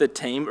of the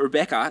team,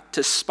 Rebecca,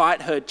 to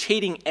spite her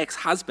cheating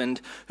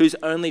ex-husband, whose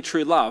only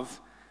true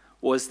love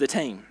was the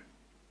team.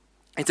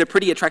 It's a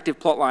pretty attractive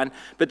plotline,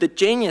 but the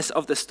genius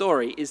of the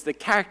story is the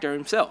character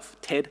himself,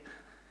 Ted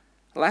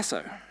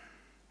Lasso.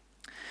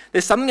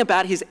 There's something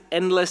about his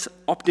endless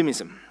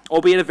optimism,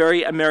 albeit a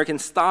very American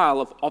style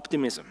of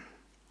optimism.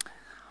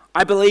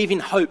 I believe in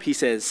hope, he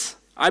says.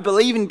 I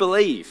believe in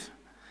believe.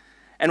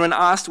 And when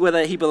asked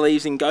whether he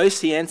believes in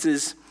ghosts, he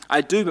answers,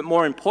 I do, but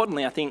more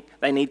importantly, I think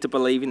they need to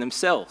believe in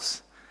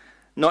themselves.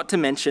 Not to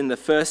mention the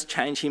first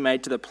change he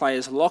made to the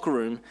players' locker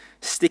room,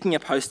 sticking a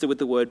poster with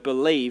the word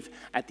believe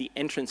at the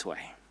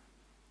entranceway.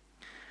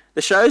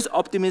 The show's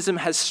optimism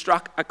has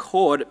struck a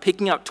chord,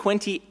 picking up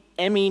 20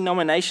 Emmy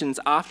nominations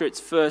after its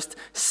first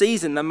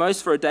season, the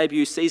most for a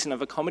debut season of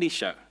a comedy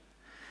show.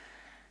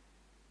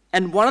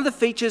 And one of the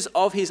features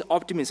of his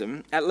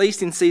optimism, at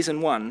least in season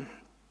 1,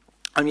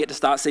 I'm yet to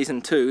start season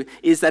 2,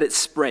 is that it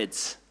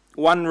spreads.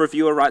 One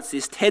reviewer writes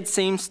this, Ted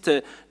seems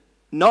to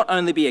not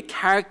only be a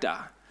character,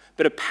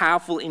 but a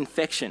powerful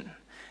infection.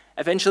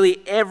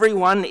 Eventually,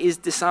 everyone is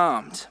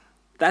disarmed.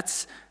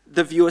 That's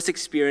the viewer's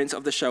experience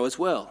of the show as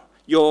well.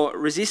 You're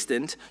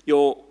resistant,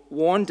 you're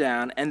worn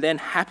down, and then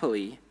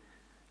happily,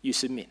 you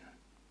submit.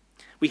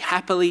 We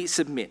happily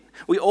submit.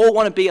 We all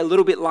want to be a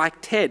little bit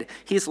like Ted.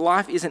 His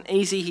life isn't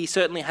easy. He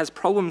certainly has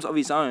problems of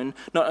his own,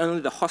 not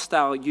only the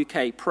hostile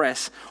UK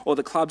press or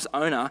the club's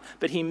owner,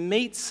 but he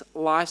meets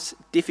life's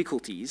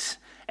difficulties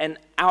and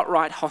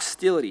outright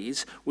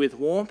hostilities with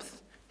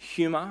warmth,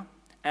 humour,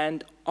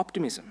 and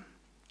optimism.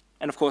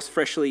 And of course,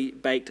 freshly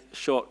baked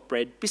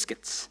shortbread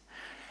biscuits.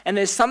 And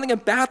there's something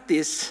about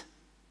this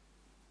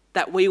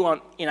that we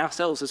want in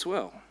ourselves as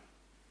well.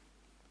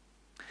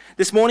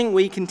 This morning,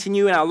 we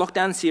continue in our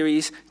lockdown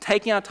series,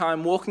 taking our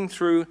time walking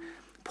through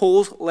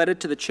Paul's letter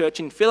to the church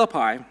in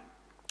Philippi,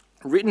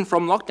 written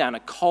from lockdown, a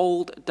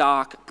cold,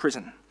 dark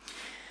prison.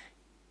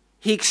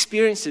 He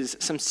experiences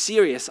some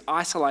serious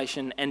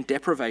isolation and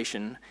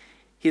deprivation.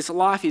 His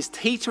life is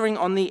teetering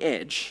on the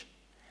edge,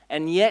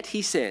 and yet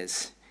he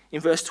says,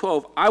 in verse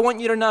 12, I want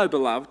you to know,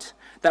 beloved,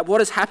 that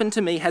what has happened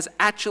to me has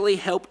actually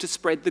helped to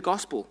spread the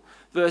gospel.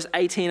 Verse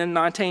 18 and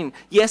 19,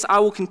 yes, I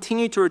will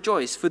continue to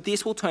rejoice, for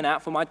this will turn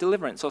out for my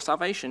deliverance or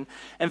salvation.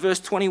 And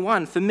verse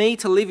 21, for me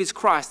to live is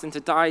Christ and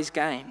to die is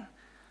gain.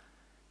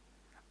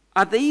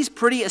 Are these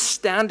pretty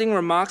astounding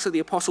remarks of the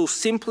apostle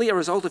simply a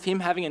result of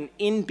him having an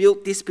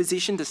inbuilt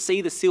disposition to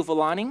see the silver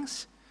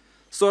linings?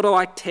 Sort of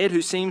like Ted,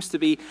 who seems to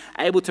be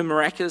able to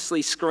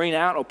miraculously screen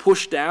out or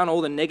push down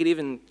all the negative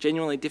and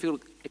genuinely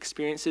difficult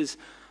experiences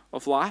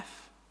of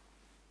life?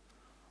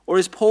 Or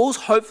is Paul's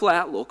hopeful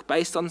outlook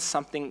based on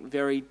something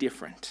very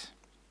different?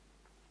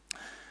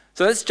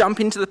 So let's jump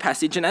into the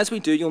passage, and as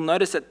we do, you'll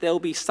notice that there'll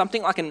be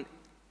something like an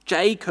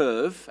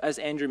J-curve, as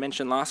Andrew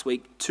mentioned last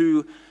week,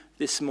 to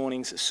this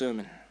morning's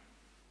sermon.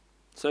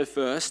 So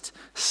first,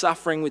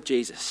 suffering with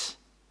Jesus.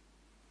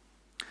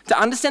 To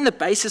understand the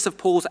basis of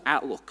Paul's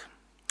outlook,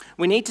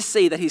 we need to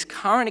see that his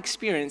current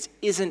experience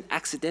isn't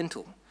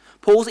accidental.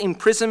 Paul's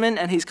imprisonment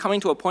and his coming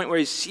to a point where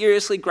he's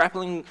seriously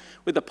grappling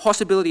with the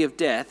possibility of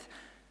death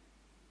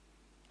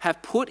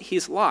have put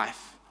his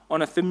life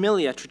on a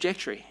familiar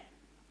trajectory.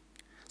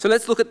 So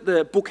let's look at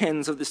the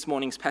bookends of this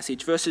morning's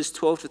passage, verses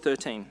 12 to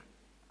 13.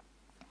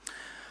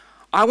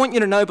 I want you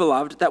to know,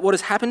 beloved, that what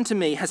has happened to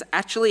me has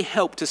actually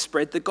helped to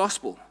spread the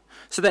gospel,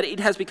 so that it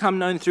has become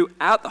known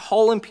throughout the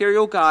whole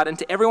imperial guard and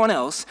to everyone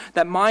else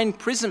that my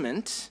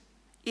imprisonment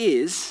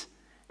is,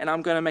 and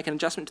I'm going to make an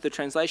adjustment to the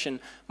translation,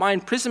 my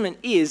imprisonment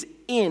is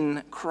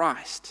in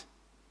Christ.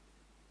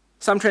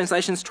 Some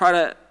translations try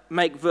to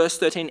make verse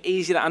 13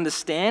 easier to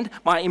understand.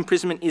 My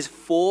imprisonment is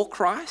for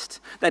Christ.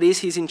 That is,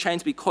 he's in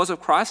chains because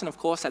of Christ, and of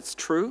course that's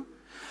true.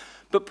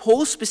 But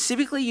Paul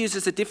specifically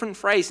uses a different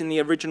phrase in the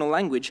original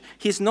language.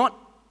 He's not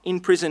in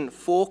prison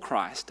for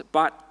Christ,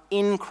 but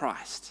in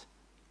Christ.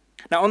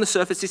 Now, on the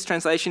surface, this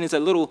translation is a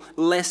little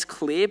less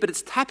clear, but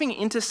it's tapping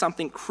into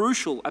something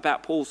crucial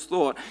about Paul's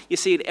thought. You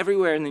see it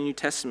everywhere in the New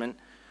Testament.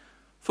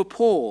 For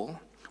Paul,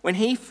 when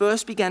he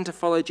first began to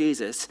follow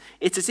Jesus,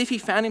 it's as if he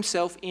found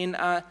himself in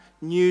a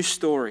new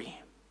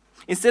story.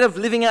 Instead of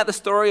living out the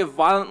story of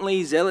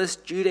violently zealous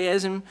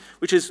Judaism,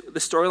 which is the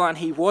storyline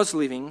he was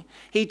living,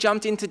 he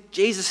jumped into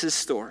Jesus'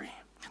 story,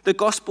 the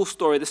gospel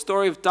story, the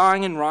story of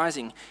dying and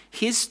rising.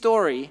 His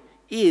story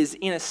is,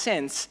 in a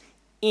sense,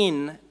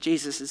 in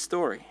Jesus'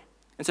 story.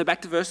 And so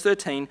back to verse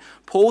 13,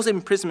 Paul's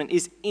imprisonment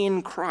is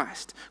in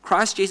Christ.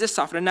 Christ Jesus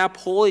suffered, and now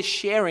Paul is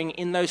sharing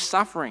in those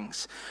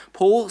sufferings.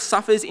 Paul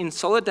suffers in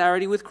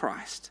solidarity with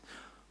Christ.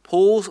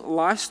 Paul's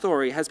life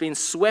story has been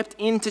swept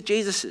into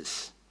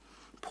Jesus's.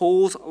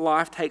 Paul's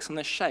life takes on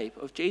the shape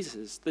of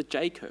Jesus's, the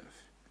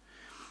J-curve,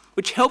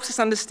 which helps us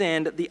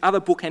understand the other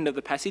bookend of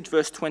the passage,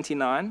 verse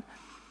 29.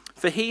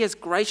 For he has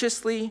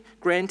graciously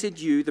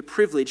granted you the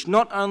privilege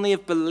not only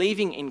of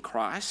believing in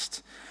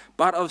Christ,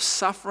 but of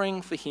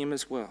suffering for him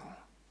as well.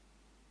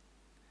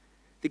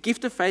 The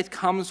gift of faith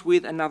comes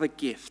with another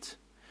gift.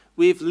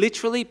 We've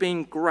literally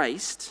been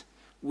graced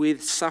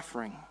with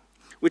suffering,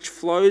 which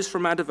flows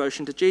from our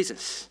devotion to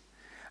Jesus.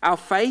 Our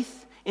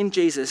faith in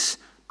Jesus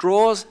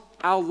draws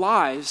our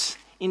lives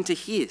into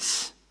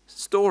his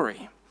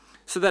story,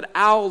 so that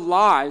our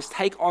lives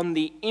take on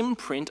the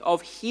imprint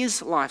of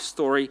his life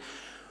story,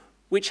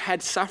 which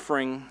had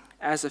suffering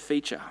as a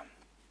feature.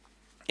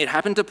 It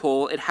happened to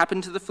Paul, it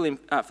happened to the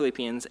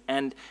Philippians,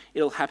 and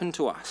it'll happen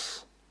to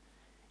us.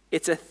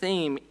 It's a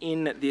theme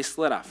in this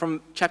letter.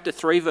 From chapter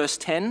 3, verse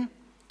 10,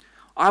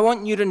 I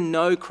want you to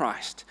know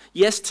Christ.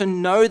 Yes, to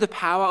know the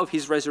power of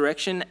his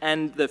resurrection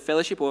and the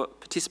fellowship or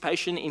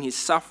participation in his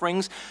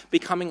sufferings,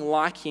 becoming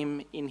like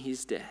him in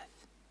his death.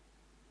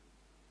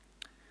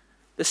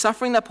 The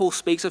suffering that Paul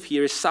speaks of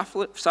here is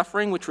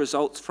suffering which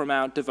results from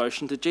our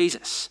devotion to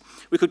Jesus.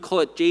 We could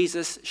call it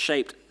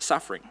Jesus-shaped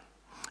suffering.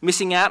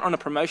 Missing out on a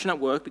promotion at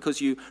work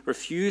because you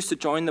refuse to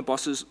join the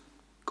boss's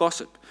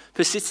gossip.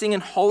 Persisting in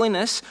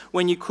holiness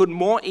when you could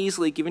more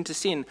easily give in to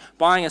sin.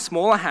 Buying a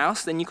smaller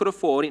house than you could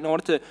afford in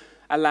order to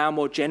allow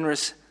more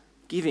generous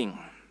giving.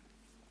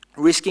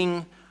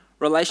 Risking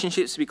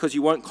relationships because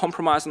you won't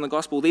compromise on the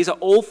gospel. These are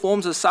all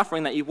forms of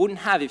suffering that you wouldn't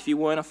have if you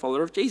weren't a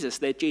follower of Jesus.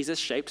 They're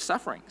Jesus-shaped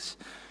sufferings.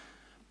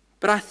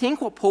 But I think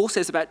what Paul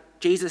says about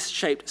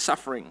Jesus-shaped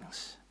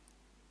sufferings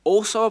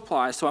also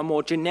applies to our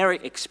more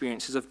generic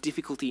experiences of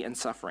difficulty and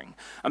suffering.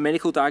 A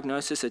medical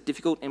diagnosis, a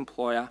difficult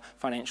employer,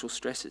 financial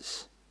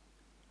stresses.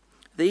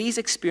 These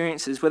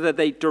experiences, whether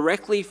they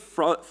directly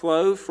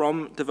flow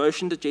from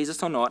devotion to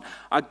Jesus or not,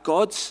 are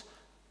God's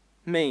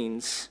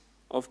means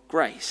of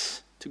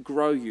grace to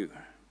grow you.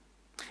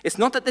 It's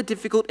not that the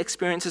difficult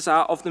experiences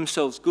are of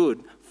themselves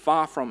good,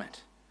 far from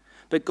it.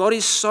 But God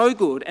is so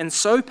good and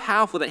so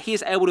powerful that he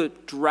is able to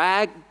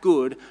drag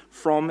good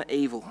from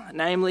evil.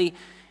 Namely,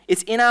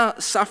 it's in our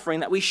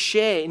suffering that we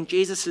share in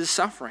Jesus'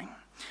 suffering.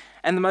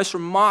 And the most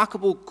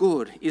remarkable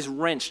good is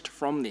wrenched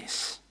from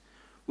this.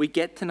 We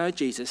get to know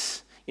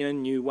Jesus in a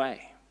new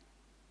way.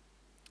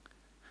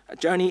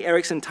 Joni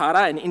Eareckson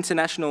Tada, an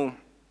international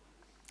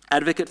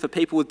advocate for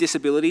people with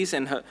disabilities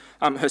and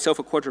herself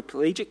a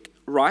quadriplegic,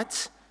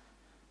 writes,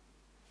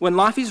 when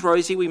life is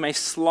rosy, we may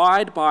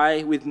slide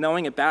by with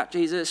knowing about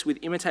Jesus, with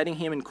imitating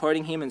him and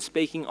quoting him and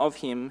speaking of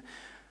him.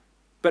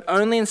 but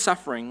only in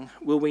suffering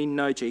will we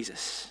know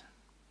Jesus.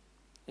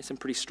 There's some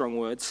pretty strong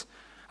words.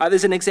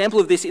 There's an example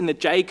of this in the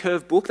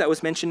J-Curve book that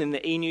was mentioned in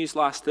the e-news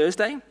last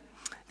Thursday.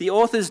 The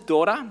author's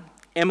daughter,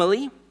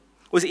 Emily,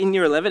 was in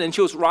year 11 and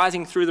she was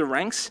rising through the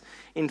ranks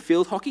in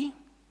field hockey.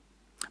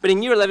 But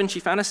in year 11, she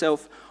found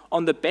herself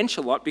on the bench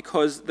a lot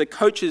because the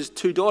coach's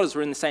two daughters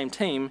were in the same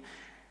team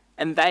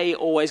and they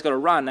always got a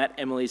run at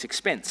Emily's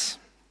expense.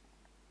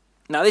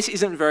 Now, this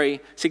isn't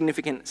very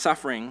significant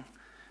suffering,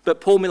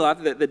 but Paul Miller,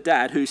 the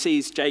dad who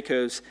sees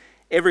J-Curves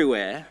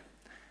everywhere,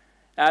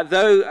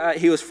 though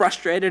he was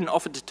frustrated and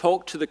offered to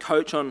talk to the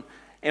coach on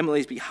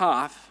Emily's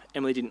behalf,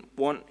 Emily didn't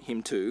want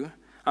him to,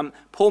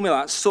 Paul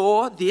Miller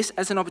saw this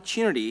as an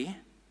opportunity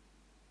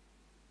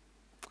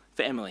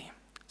for Emily.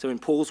 So in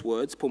Paul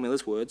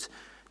Miller's words,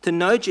 to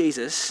know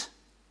Jesus,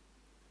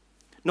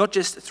 not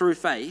just through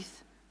faith,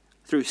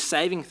 through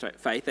saving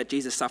faith that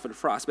Jesus suffered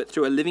for us, but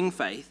through a living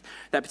faith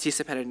that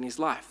participated in his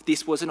life.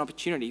 This was an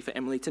opportunity for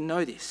Emily to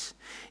know this.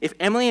 If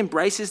Emily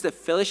embraces the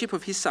fellowship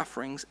of his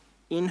sufferings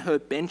in her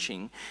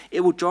benching,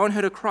 it will draw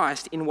her to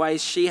Christ in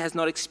ways she has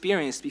not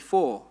experienced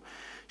before.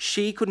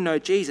 She could know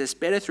Jesus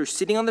better through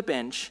sitting on the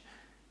bench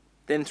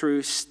than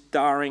through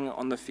starring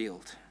on the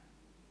field.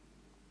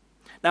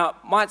 Now, it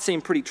might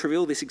seem pretty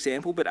trivial, this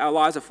example, but our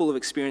lives are full of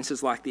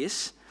experiences like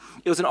this.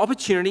 It was an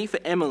opportunity for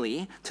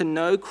Emily to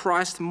know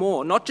Christ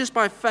more, not just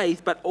by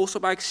faith, but also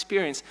by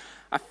experience,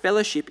 a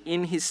fellowship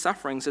in his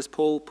sufferings, as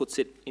Paul puts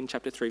it in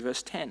chapter 3,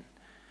 verse 10.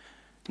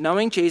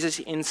 Knowing Jesus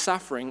in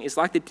suffering is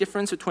like the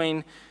difference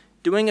between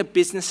doing a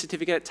business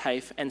certificate at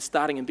TAFE and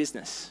starting a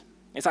business.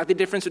 It's like the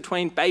difference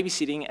between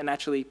babysitting and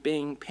actually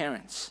being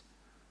parents.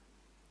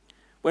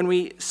 When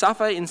we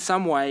suffer in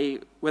some way,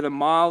 whether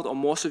mild or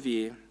more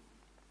severe,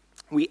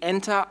 we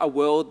enter a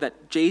world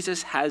that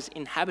Jesus has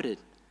inhabited.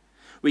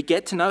 We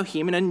get to know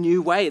him in a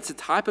new way. It's a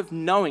type of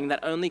knowing that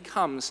only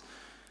comes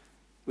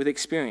with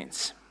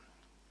experience.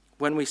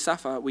 When we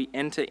suffer, we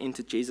enter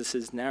into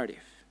Jesus'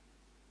 narrative.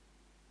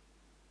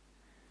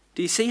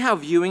 Do you see how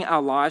viewing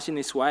our lives in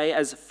this way,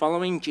 as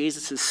following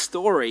Jesus'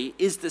 story,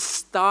 is the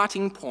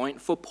starting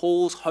point for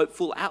Paul's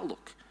hopeful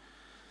outlook?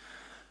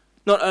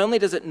 Not only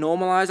does it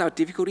normalize our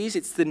difficulties,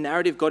 it's the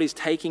narrative God is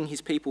taking his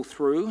people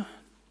through.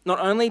 Not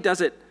only does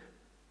it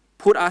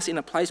put us in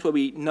a place where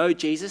we know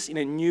Jesus in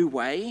a new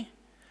way,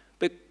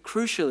 but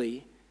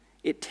crucially,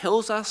 it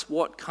tells us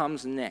what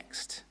comes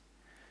next.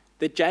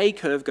 The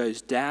J-curve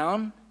goes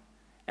down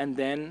and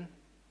then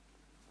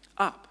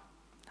up.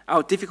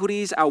 Our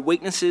difficulties, our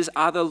weaknesses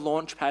are the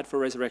launch pad for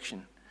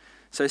resurrection.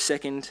 So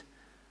second,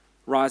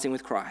 rising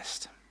with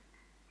Christ.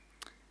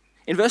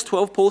 In verse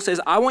 12, Paul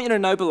says, I want you to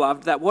know,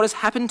 beloved, that what has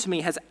happened to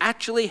me has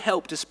actually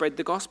helped to spread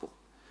the gospel.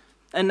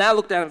 And now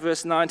look down at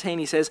verse 19,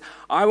 he says,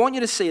 I want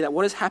you to see that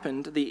what has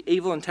happened, the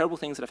evil and terrible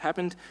things that have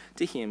happened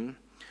to him,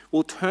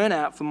 will turn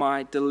out for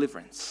my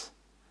deliverance.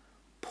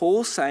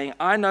 Paul's saying,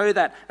 I know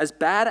that as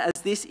bad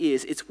as this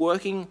is, it's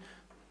working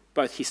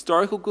both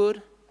historical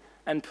good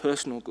and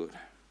personal good.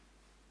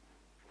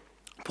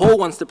 Paul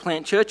wants to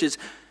plant churches,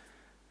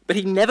 but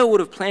he never would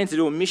have planned to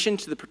do a mission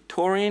to the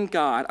Praetorian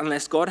Guard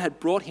unless God had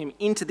brought him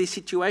into this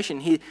situation.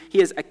 He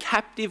has a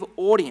captive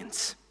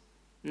audience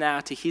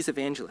now to his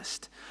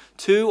evangelist.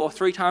 2 or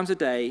 3 times a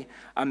day,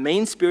 a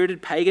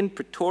mean-spirited pagan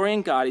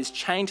Praetorian Guard is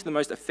chained to the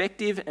most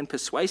effective and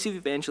persuasive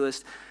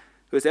evangelist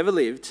who has ever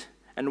lived,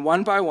 and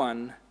one by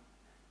one,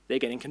 they're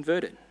getting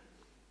converted.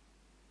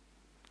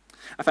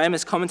 A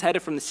famous commentator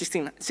from the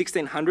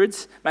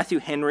 1600s, Matthew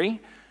Henry,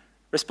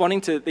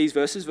 responding to these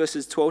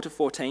verses 12 to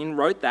 14,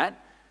 wrote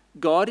that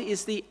God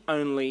is the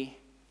only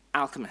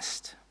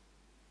alchemist.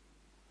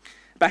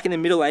 Back in the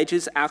Middle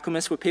Ages,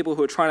 alchemists were people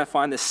who were trying to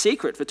find the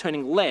secret for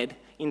turning lead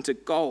into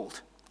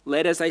gold.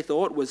 Lead, as they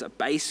thought, was a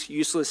base,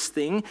 useless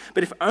thing,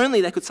 but if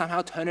only they could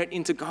somehow turn it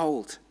into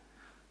gold.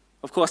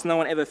 Of course, no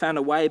one ever found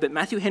a way, but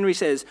Matthew Henry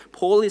says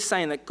Paul is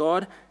saying that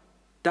God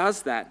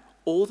does that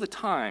all the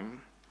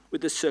time with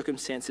the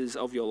circumstances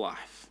of your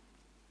life.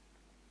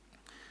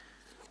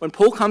 When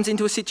Paul comes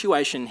into a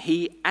situation,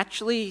 he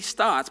actually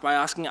starts by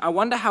asking, I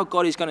wonder how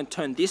God is going to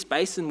turn this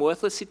base and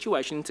worthless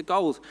situation into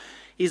gold.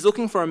 He's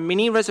looking for a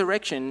mini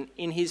resurrection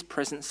in his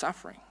present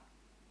suffering.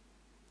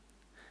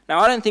 Now,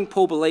 I don't think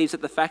Paul believes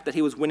that the fact that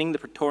he was winning the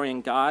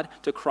Praetorian Guard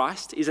to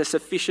Christ is a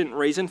sufficient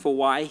reason for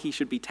why he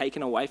should be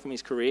taken away from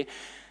his career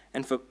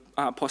and for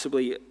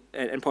possibly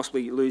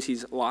lose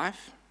his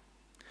life.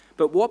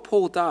 But what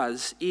Paul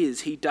does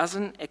is he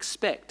doesn't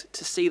expect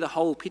to see the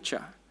whole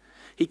picture.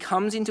 He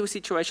comes into a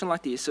situation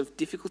like this of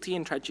difficulty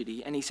and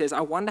tragedy, and he says, I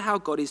wonder how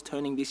God is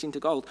turning this into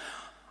gold.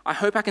 I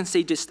hope I can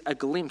see just a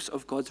glimpse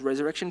of God's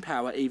resurrection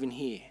power even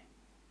here.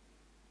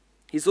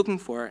 He's looking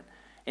for it,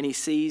 and he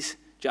sees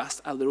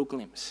just a little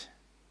glimpse.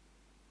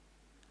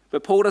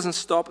 But Paul doesn't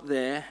stop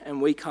there,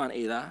 and we can't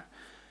either,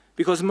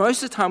 because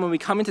most of the time when we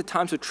come into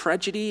times of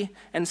tragedy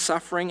and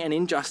suffering and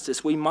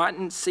injustice, we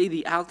mightn't see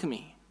the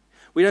alchemy.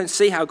 We don't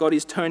see how God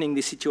is turning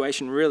this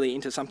situation really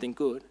into something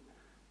good.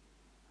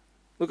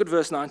 Look at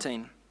verse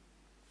 19.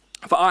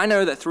 For I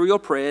know that through your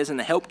prayers and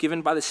the help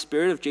given by the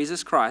Spirit of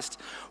Jesus Christ,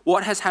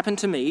 what has happened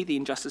to me, the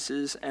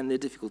injustices and the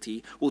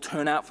difficulty, will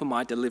turn out for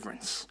my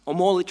deliverance. Or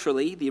more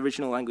literally, the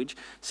original language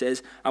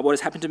says, what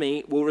has happened to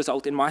me will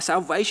result in my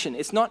salvation.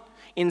 It's not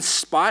in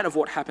spite of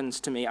what happens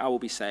to me I will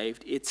be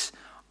saved. It's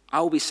I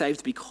will be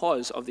saved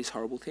because of this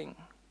horrible thing.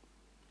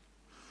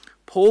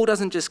 Paul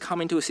doesn't just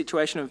come into a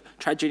situation of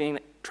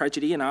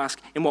tragedy and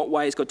ask, in what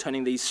way is God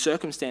turning these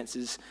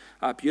circumstances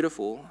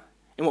beautiful?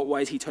 In what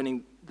way is he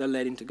turning the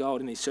lead into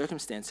gold in these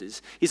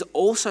circumstances? He's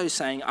also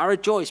saying, I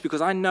rejoice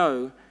because I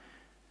know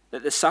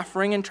that the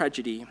suffering and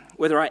tragedy,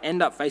 whether I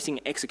end up facing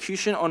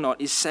execution or not,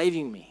 is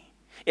saving me.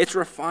 It's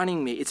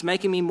refining me. It's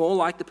making me more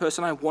like the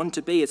person I want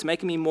to be. It's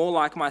making me more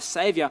like my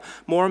Saviour,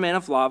 more a man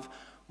of love,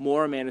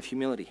 more a man of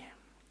humility.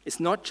 It's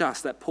not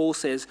just that Paul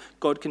says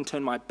God can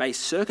turn my base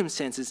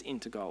circumstances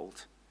into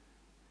gold.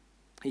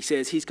 He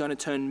says he's going to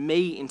turn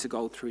me into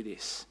gold through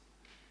this.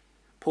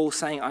 Paul's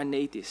saying, I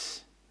need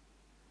this.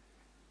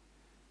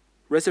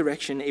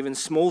 Resurrection, even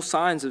small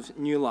signs of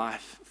new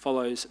life,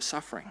 follows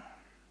suffering.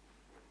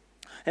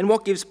 And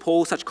what gives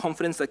Paul such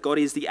confidence that God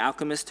is the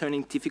alchemist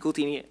turning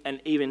difficulty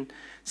and even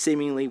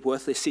seemingly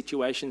worthless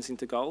situations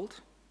into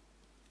gold?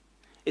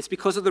 It's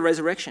because of the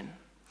resurrection.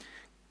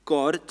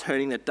 God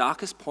turning the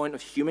darkest point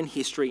of human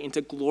history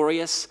into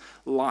glorious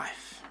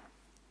life.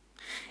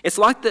 It's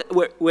like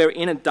we're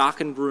in a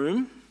darkened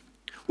room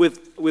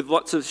with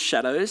lots of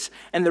shadows,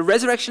 and the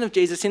resurrection of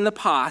Jesus in the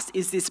past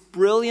is this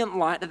brilliant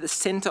light at the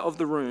center of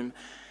the room,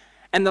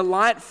 and the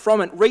light from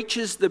it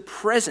reaches the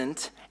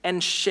present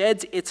and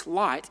sheds its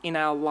light in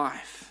our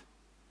life.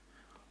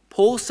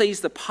 Paul sees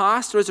the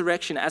past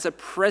resurrection as a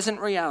present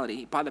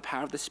reality by the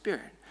power of the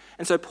Spirit.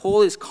 And so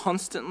Paul is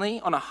constantly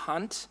on a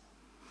hunt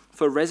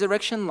for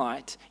resurrection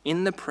light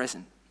in the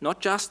present, not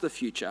just the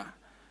future,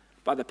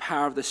 by the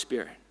power of the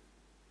Spirit.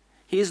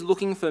 He is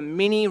looking for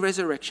many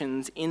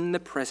resurrections in the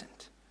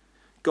present,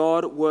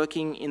 God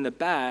working in the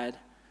bad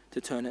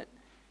to turn it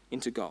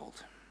into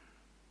gold.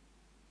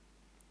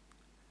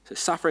 So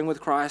suffering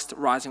with Christ,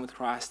 rising with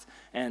Christ,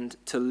 and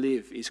to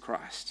live is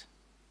Christ.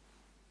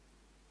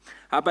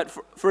 But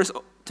for us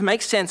to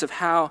make sense of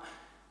how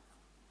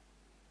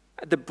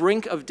at the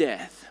brink of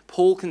death,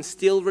 Paul can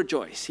still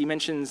rejoice. He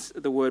mentions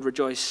the word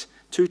rejoice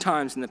 2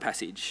 times in the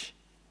passage.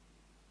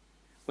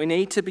 We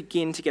need to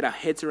begin to get our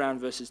heads around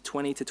verses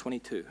 20 to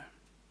 22.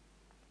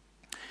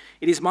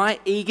 It is my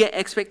eager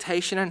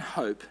expectation and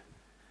hope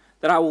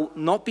that I will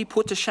not be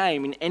put to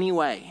shame in any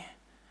way,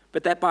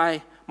 but that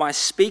by my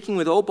speaking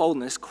with all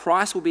boldness,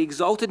 Christ will be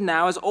exalted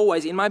now as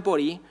always in my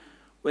body,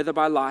 whether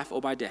by life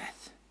or by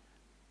death.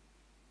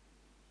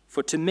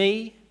 For to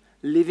me,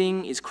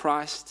 living is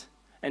Christ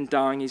and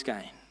dying is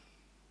gain.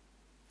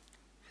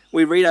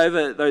 We read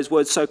over those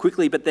words so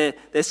quickly, but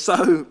they're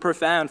so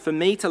profound. For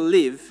me to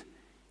live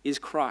is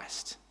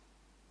Christ.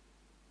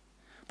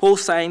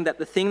 Paul's saying that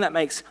the thing that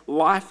makes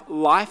life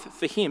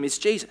for him is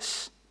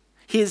Jesus.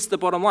 Here's the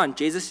bottom line.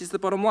 Jesus is the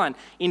bottom line.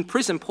 In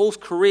prison, Paul's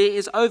career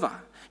is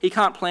over. He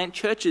can't plant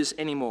churches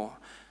anymore.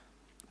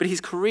 But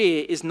his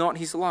career is not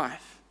his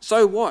life.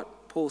 So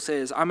what? Paul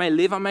says, I may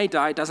live, I may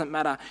die, it doesn't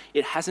matter.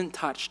 It hasn't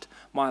touched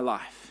my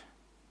life.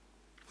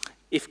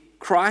 If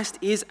Christ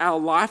is our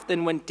life,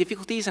 then when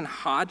difficulties and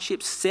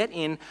hardships set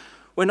in,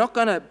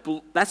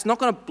 that's not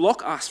going to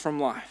block us from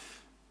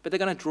life, but they're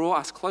going to draw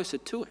us closer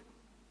to it.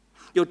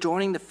 You're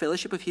joining the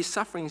fellowship of his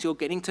sufferings. You're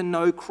getting to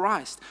know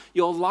Christ,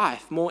 your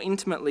life, more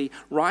intimately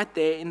right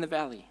there in the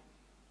valley.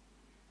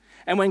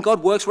 And when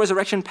God works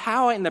resurrection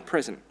power in the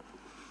present,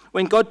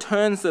 when God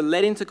turns the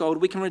lead into gold,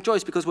 we can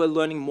rejoice because we're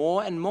learning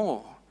more and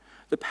more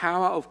the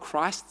power of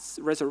Christ's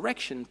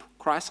resurrection,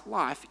 Christ's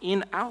life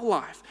in our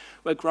life.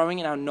 We're growing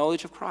in our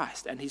knowledge of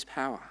Christ and his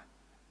power.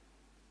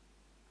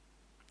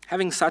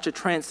 Having such a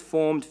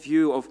transformed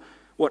view of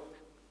what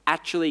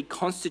actually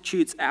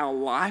constitutes our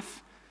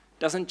life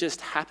doesn't just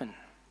happen.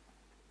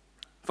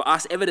 For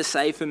us ever to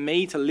say, for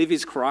me to live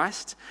is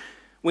Christ,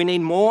 we need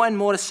more and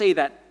more to see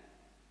that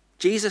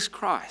Jesus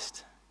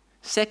Christ,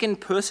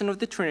 second person of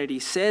the Trinity,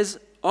 says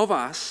of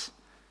us,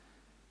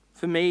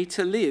 for me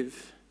to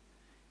live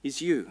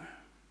is you.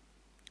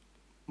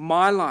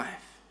 My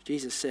life,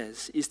 Jesus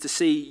says, is to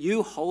see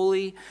you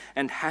holy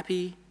and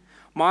happy.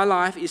 My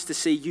life is to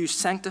see you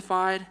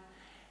sanctified.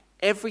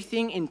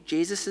 Everything in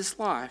Jesus'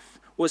 life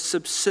was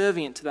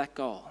subservient to that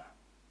goal.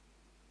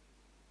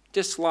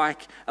 Just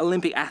like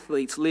Olympic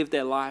athletes live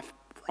their life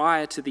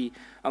prior to the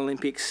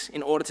Olympics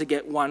in order to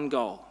get one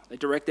goal. They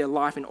direct their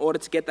life in order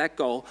to get that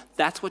goal.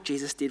 That's what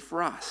Jesus did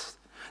for us.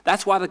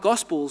 That's why the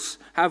Gospels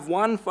have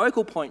one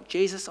focal point,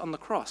 Jesus on the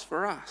cross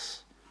for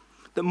us.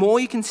 The more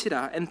you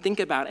consider and think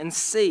about and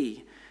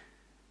see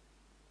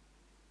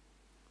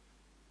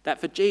that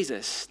for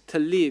Jesus, to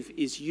live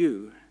is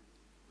you,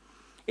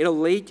 it'll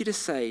lead you to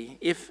say,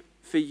 if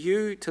for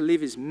you to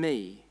live is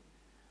me,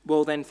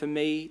 well then for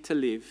me to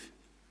live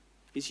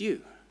is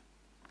you.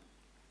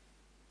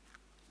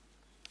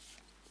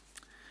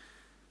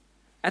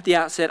 At the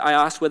outset, I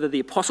asked whether the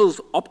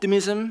apostle's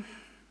optimism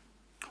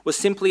was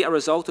simply a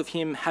result of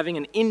him having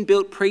an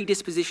inbuilt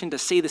predisposition to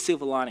see the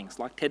silver linings,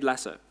 like Ted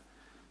Lasso.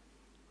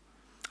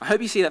 I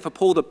hope you see that for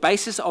Paul, the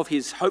basis of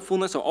his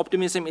hopefulness or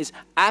optimism is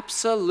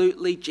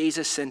absolutely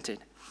Jesus-centered.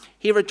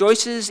 He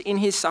rejoices in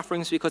his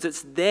sufferings because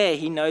it's there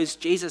he knows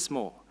Jesus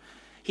more.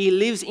 He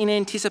lives in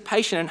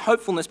anticipation and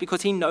hopefulness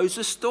because he knows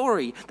the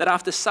story that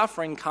after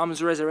suffering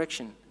comes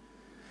resurrection.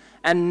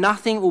 And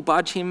nothing will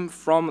budge him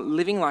from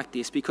living like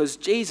this because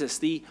Jesus,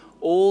 the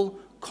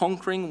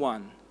all-conquering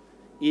one,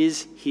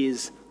 is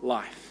his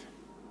life.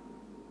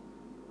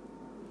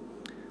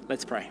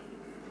 Let's pray.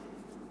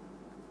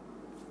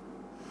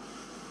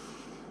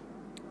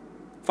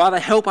 Father,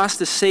 help us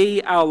to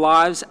see our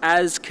lives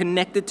as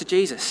connected to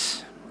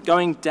Jesus,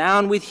 going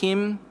down with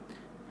him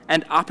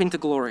and up into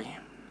glory.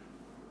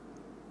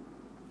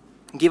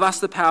 Give us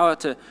the power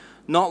to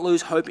not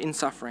lose hope in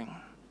suffering,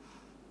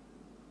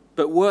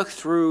 but work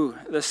through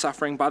the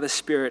suffering by the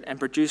Spirit and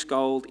produce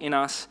gold in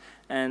us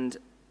and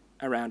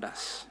around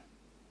us.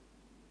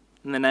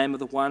 In the name of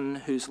the one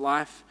whose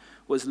life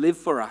was lived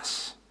for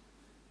us.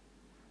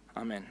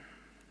 Amen.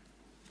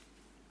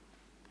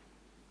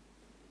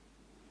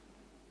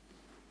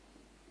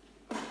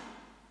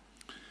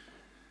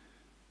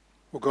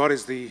 Well, God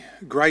is the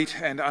great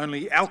and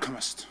only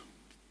alchemist,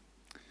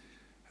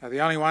 the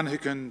only one who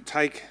can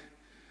take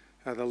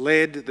the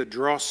lead, the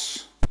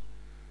dross,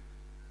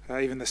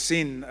 even the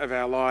sin of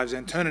our lives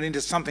and turn it into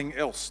something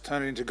else,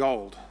 turn it into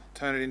gold,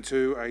 turn it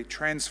into a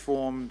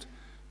transformed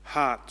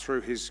heart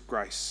through his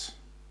grace.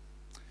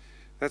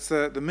 That's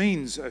the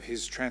means of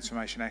his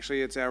transformation,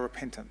 actually. It's our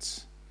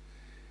repentance.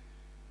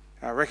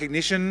 Our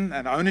recognition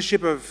and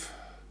ownership of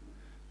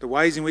the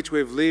ways in which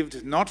we've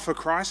lived, not for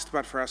Christ,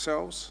 but for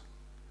ourselves.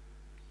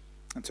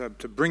 And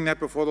to bring that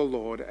before the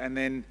Lord, and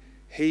then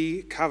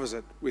he covers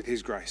it with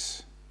his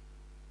grace.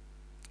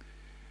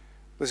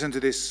 Listen to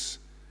this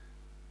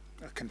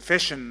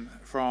confession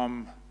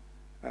from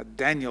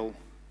Daniel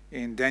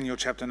in Daniel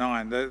chapter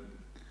 9.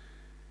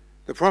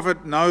 The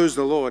prophet knows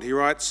the Lord. He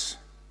writes,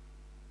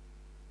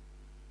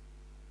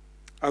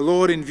 "O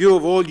Lord, in view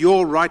of all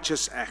your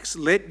righteous acts,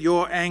 let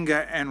your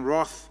anger and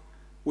wrath,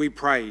 we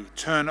pray,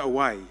 turn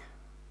away.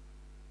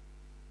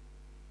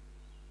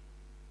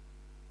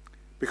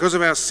 Because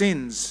of our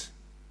sins,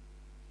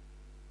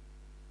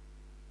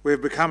 we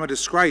have become a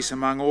disgrace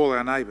among all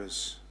our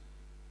neighbours.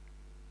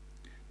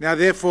 Now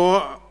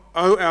therefore,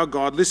 O our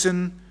God,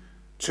 listen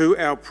to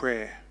our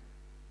prayer.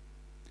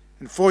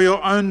 And for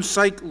your own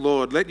sake,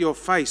 Lord, let your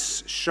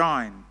face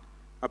shine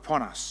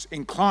upon us.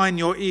 Incline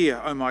your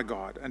ear, O my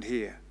God, and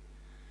hear.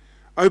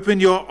 Open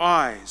your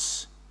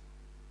eyes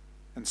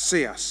and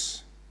see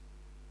us.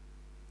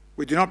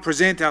 We do not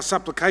present our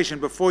supplication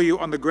before you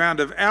on the ground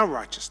of our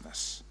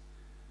righteousness,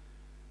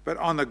 but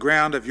on the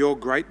ground of your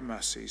great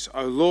mercies.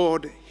 O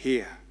Lord,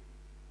 hear.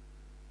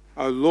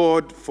 O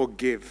Lord,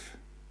 forgive.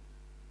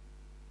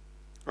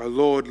 O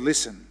Lord,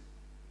 listen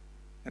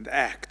and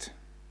act,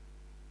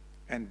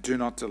 and do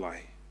not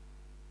delay."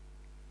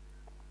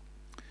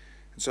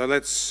 And so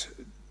let's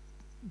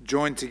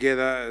join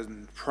together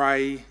and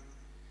pray,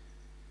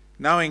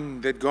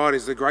 knowing that God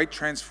is the great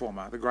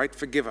transformer, the great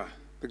forgiver,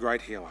 the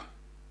great healer.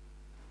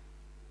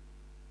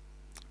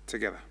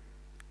 Together.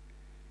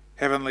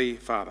 Heavenly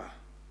Father,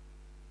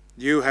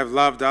 you have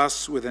loved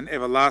us with an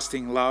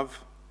everlasting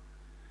love,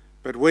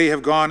 but we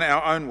have gone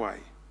our own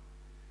way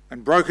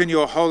and broken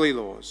your holy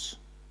laws.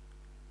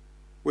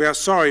 We are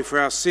sorry for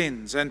our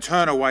sins and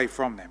turn away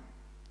from them.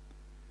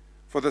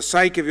 For the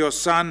sake of your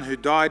Son who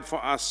died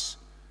for us,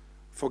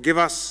 forgive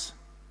us,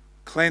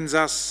 cleanse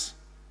us,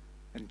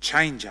 and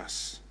change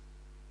us.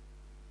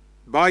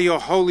 By your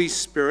Holy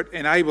Spirit,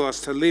 enable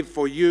us to live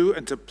for you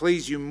and to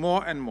please you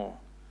more and more.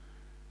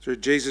 Through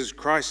Jesus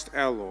Christ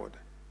our Lord.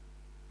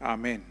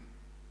 Amen.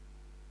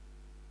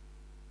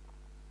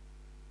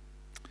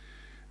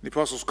 The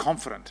Apostle's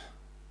confident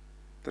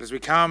that as we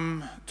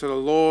come to the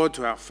Lord,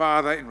 to our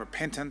Father in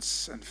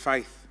repentance and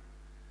faith,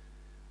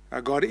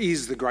 our God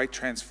is the great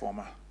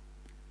transformer.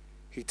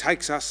 He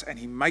takes us and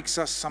he makes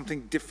us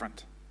something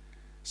different,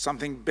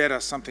 something better,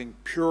 something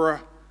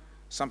purer,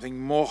 something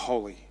more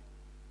holy.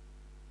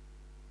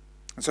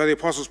 And so the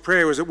Apostle's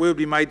prayer is that we would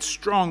be made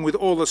strong with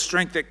all the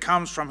strength that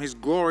comes from his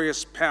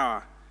glorious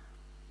power,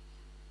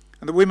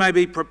 and that we may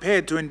be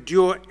prepared to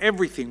endure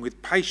everything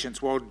with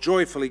patience while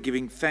joyfully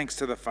giving thanks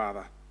to the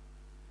Father,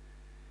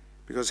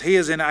 because he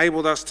has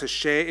enabled us to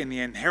share in the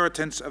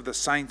inheritance of the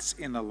saints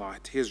in the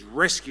light. He has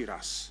rescued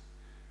us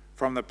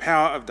from the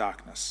power of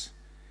darkness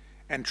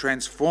and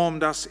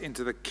transformed us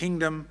into the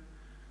kingdom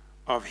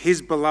of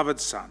his beloved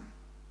Son,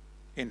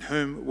 in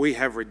whom we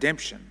have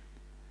redemption,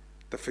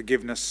 the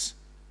forgiveness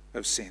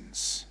of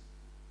sins.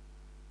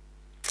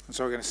 And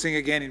so we're going to sing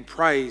again in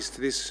praise to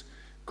this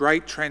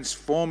great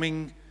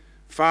transforming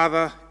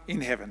Father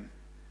in heaven.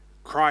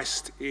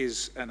 Christ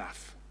is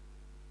enough.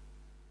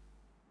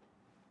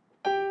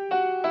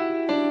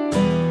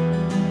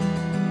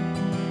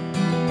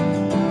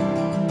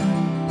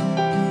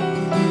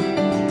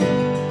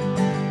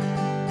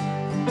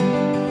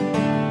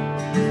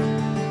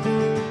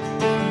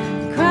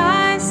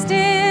 Christ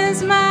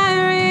is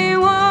my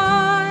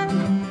reward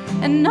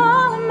and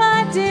all of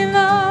my devotion.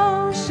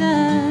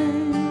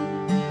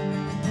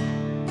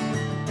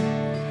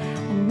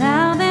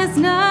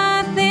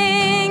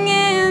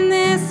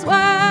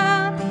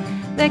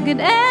 that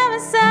could ever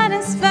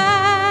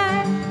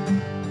satisfy.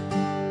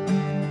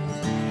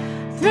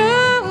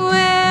 Through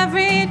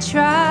every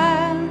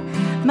trial,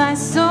 my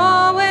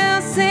soul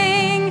will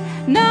sing,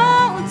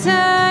 no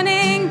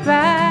turning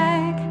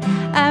back.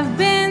 I've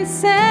been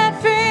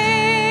set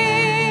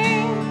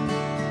free.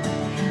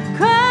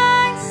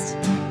 Christ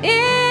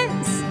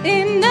is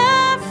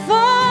enough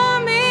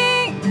for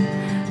me.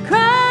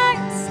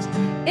 Christ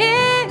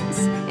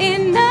is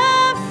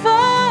enough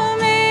for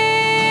me.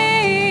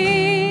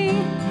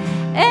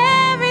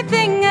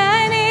 Everything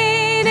I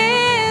need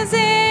is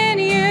in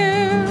you.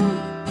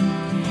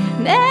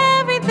 And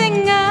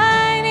everything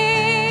I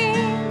need.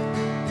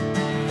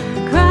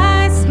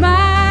 Christ,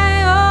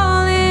 my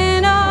all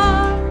in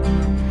all,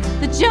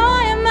 the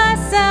joy of my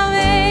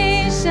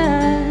salvation.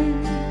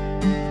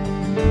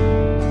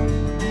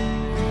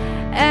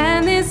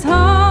 And this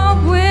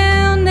hope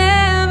will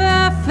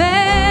never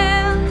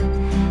fail.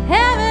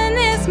 Heaven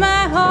is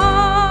my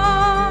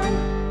home.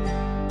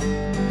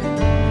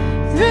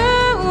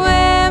 Through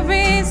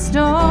every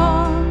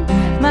storm,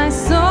 my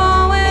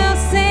soul will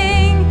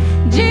sing,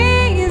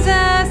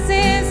 Jesus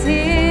is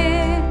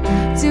here.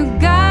 To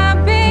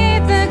God be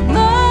the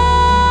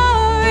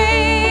glory.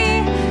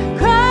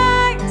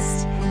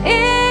 Christ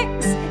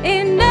is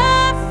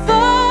enough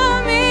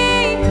for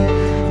me.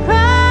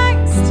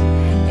 Christ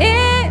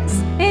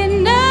is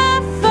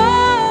enough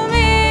for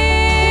me.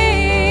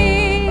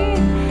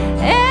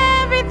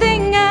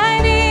 Everything I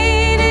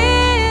need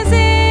is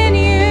in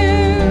you.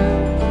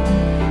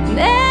 And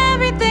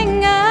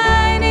everything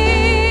I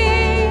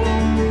need.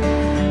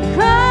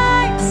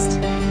 Christ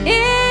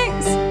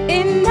is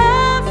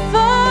enough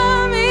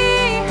for me.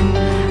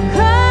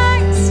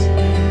 Christ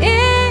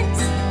is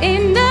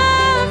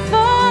enough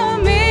for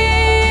me.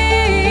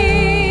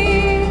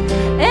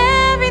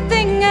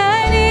 Everything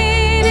I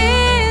need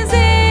is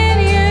in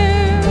you.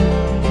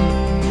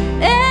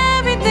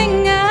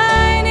 Everything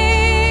I need.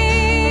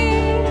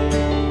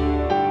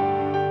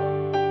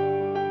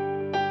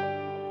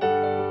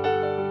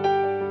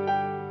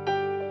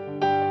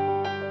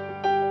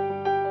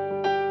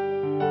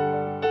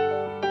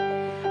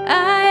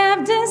 I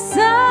have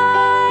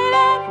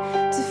decided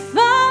to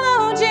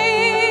follow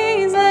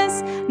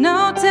Jesus.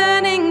 No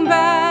turning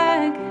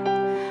back.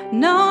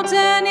 No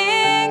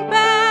turning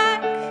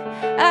back.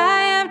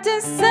 I have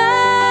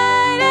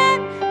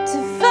decided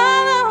to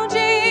follow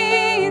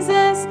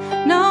Jesus.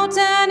 No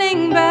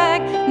turning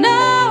back.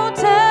 No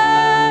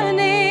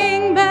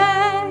turning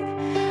back.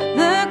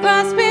 The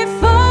cross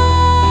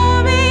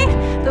before me,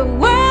 the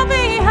world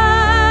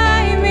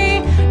behind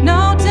me.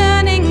 No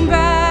turning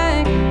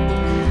back.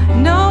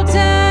 No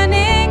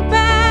turning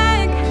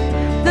back.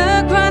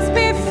 The cross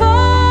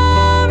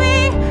before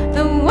me,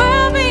 the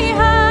world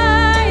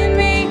behind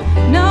me.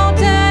 No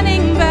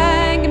turning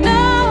back.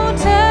 No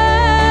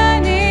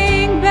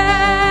turning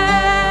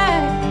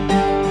back.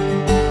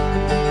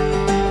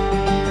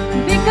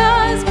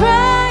 Because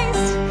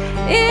Christ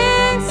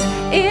is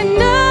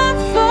enough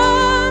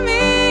for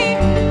me.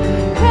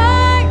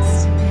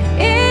 Christ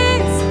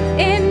is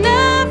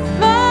enough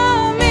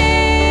for me.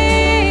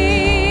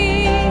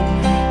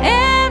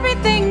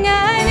 Everything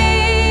I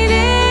need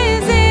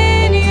is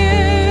in you.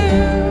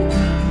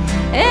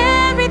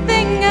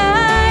 Everything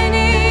I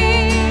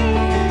need.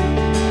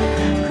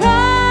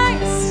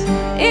 Christ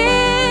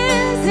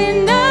is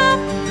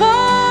enough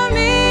for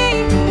me.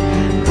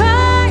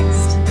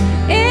 Christ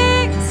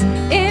is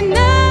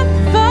enough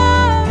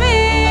for me.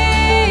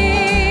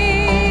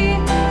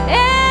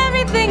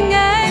 Everything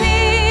I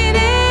need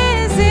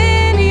is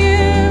in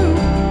you.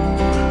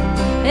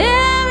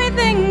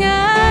 Everything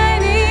I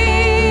need.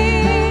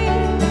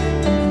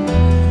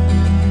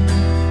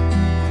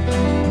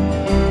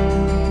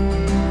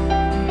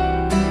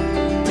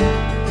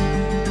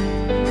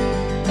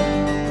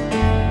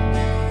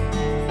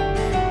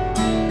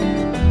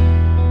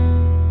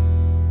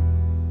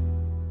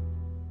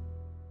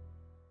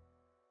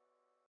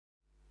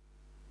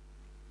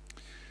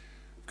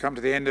 Come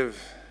to the end of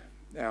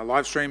our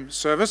live stream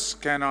service.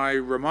 Can I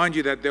remind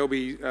you that there'll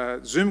be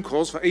Zoom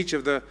calls for each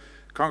of the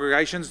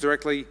congregations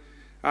directly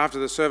after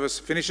the service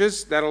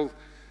finishes. That'll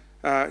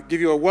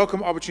give you a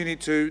welcome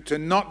opportunity to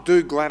not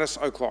do Gladys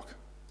O'Clock.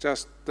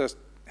 Just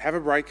have a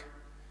break,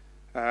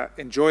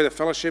 enjoy the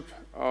fellowship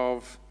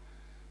of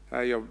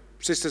your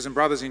sisters and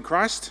brothers in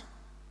Christ,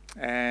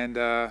 and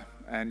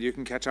you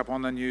can catch up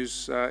on the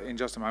news in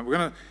just a moment. We're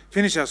going to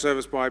finish our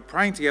service by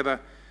praying together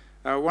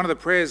one of the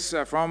prayers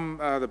from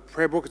the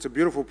prayer book. It's a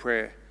beautiful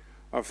prayer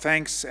of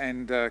thanks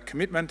and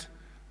commitment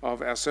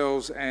of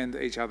ourselves and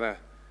each other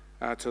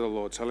to the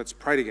Lord. So let's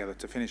pray together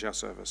to finish our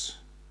service.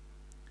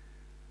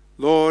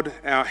 Lord,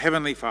 our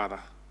Heavenly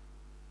Father,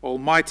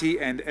 Almighty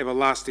and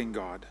everlasting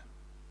God,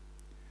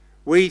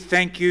 we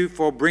thank you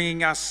for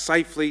bringing us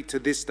safely to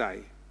this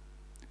day.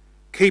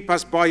 Keep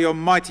us by your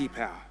mighty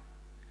power,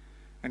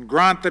 and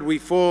grant that we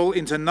fall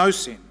into no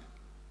sin,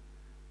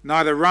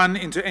 neither run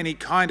into any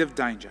kind of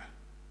danger,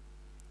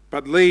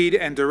 but lead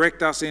and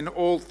direct us in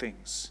all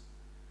things,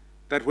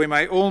 that we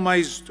may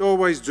always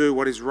do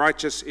what is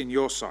righteous in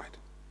your sight,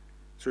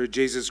 through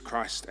Jesus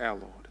Christ our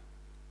Lord.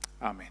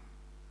 Amen.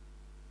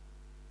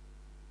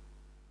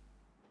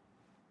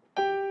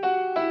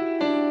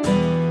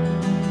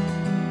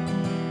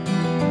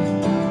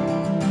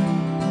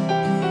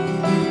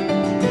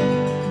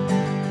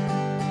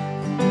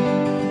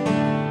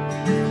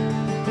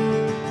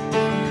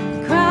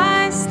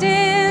 Christ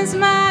is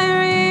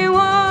my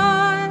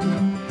reward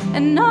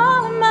and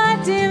all of my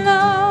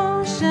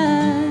devotion.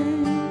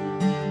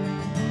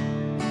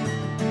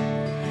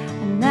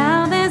 And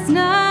now there's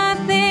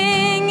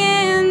nothing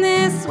in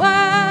this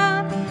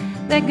world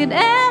that could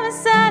ever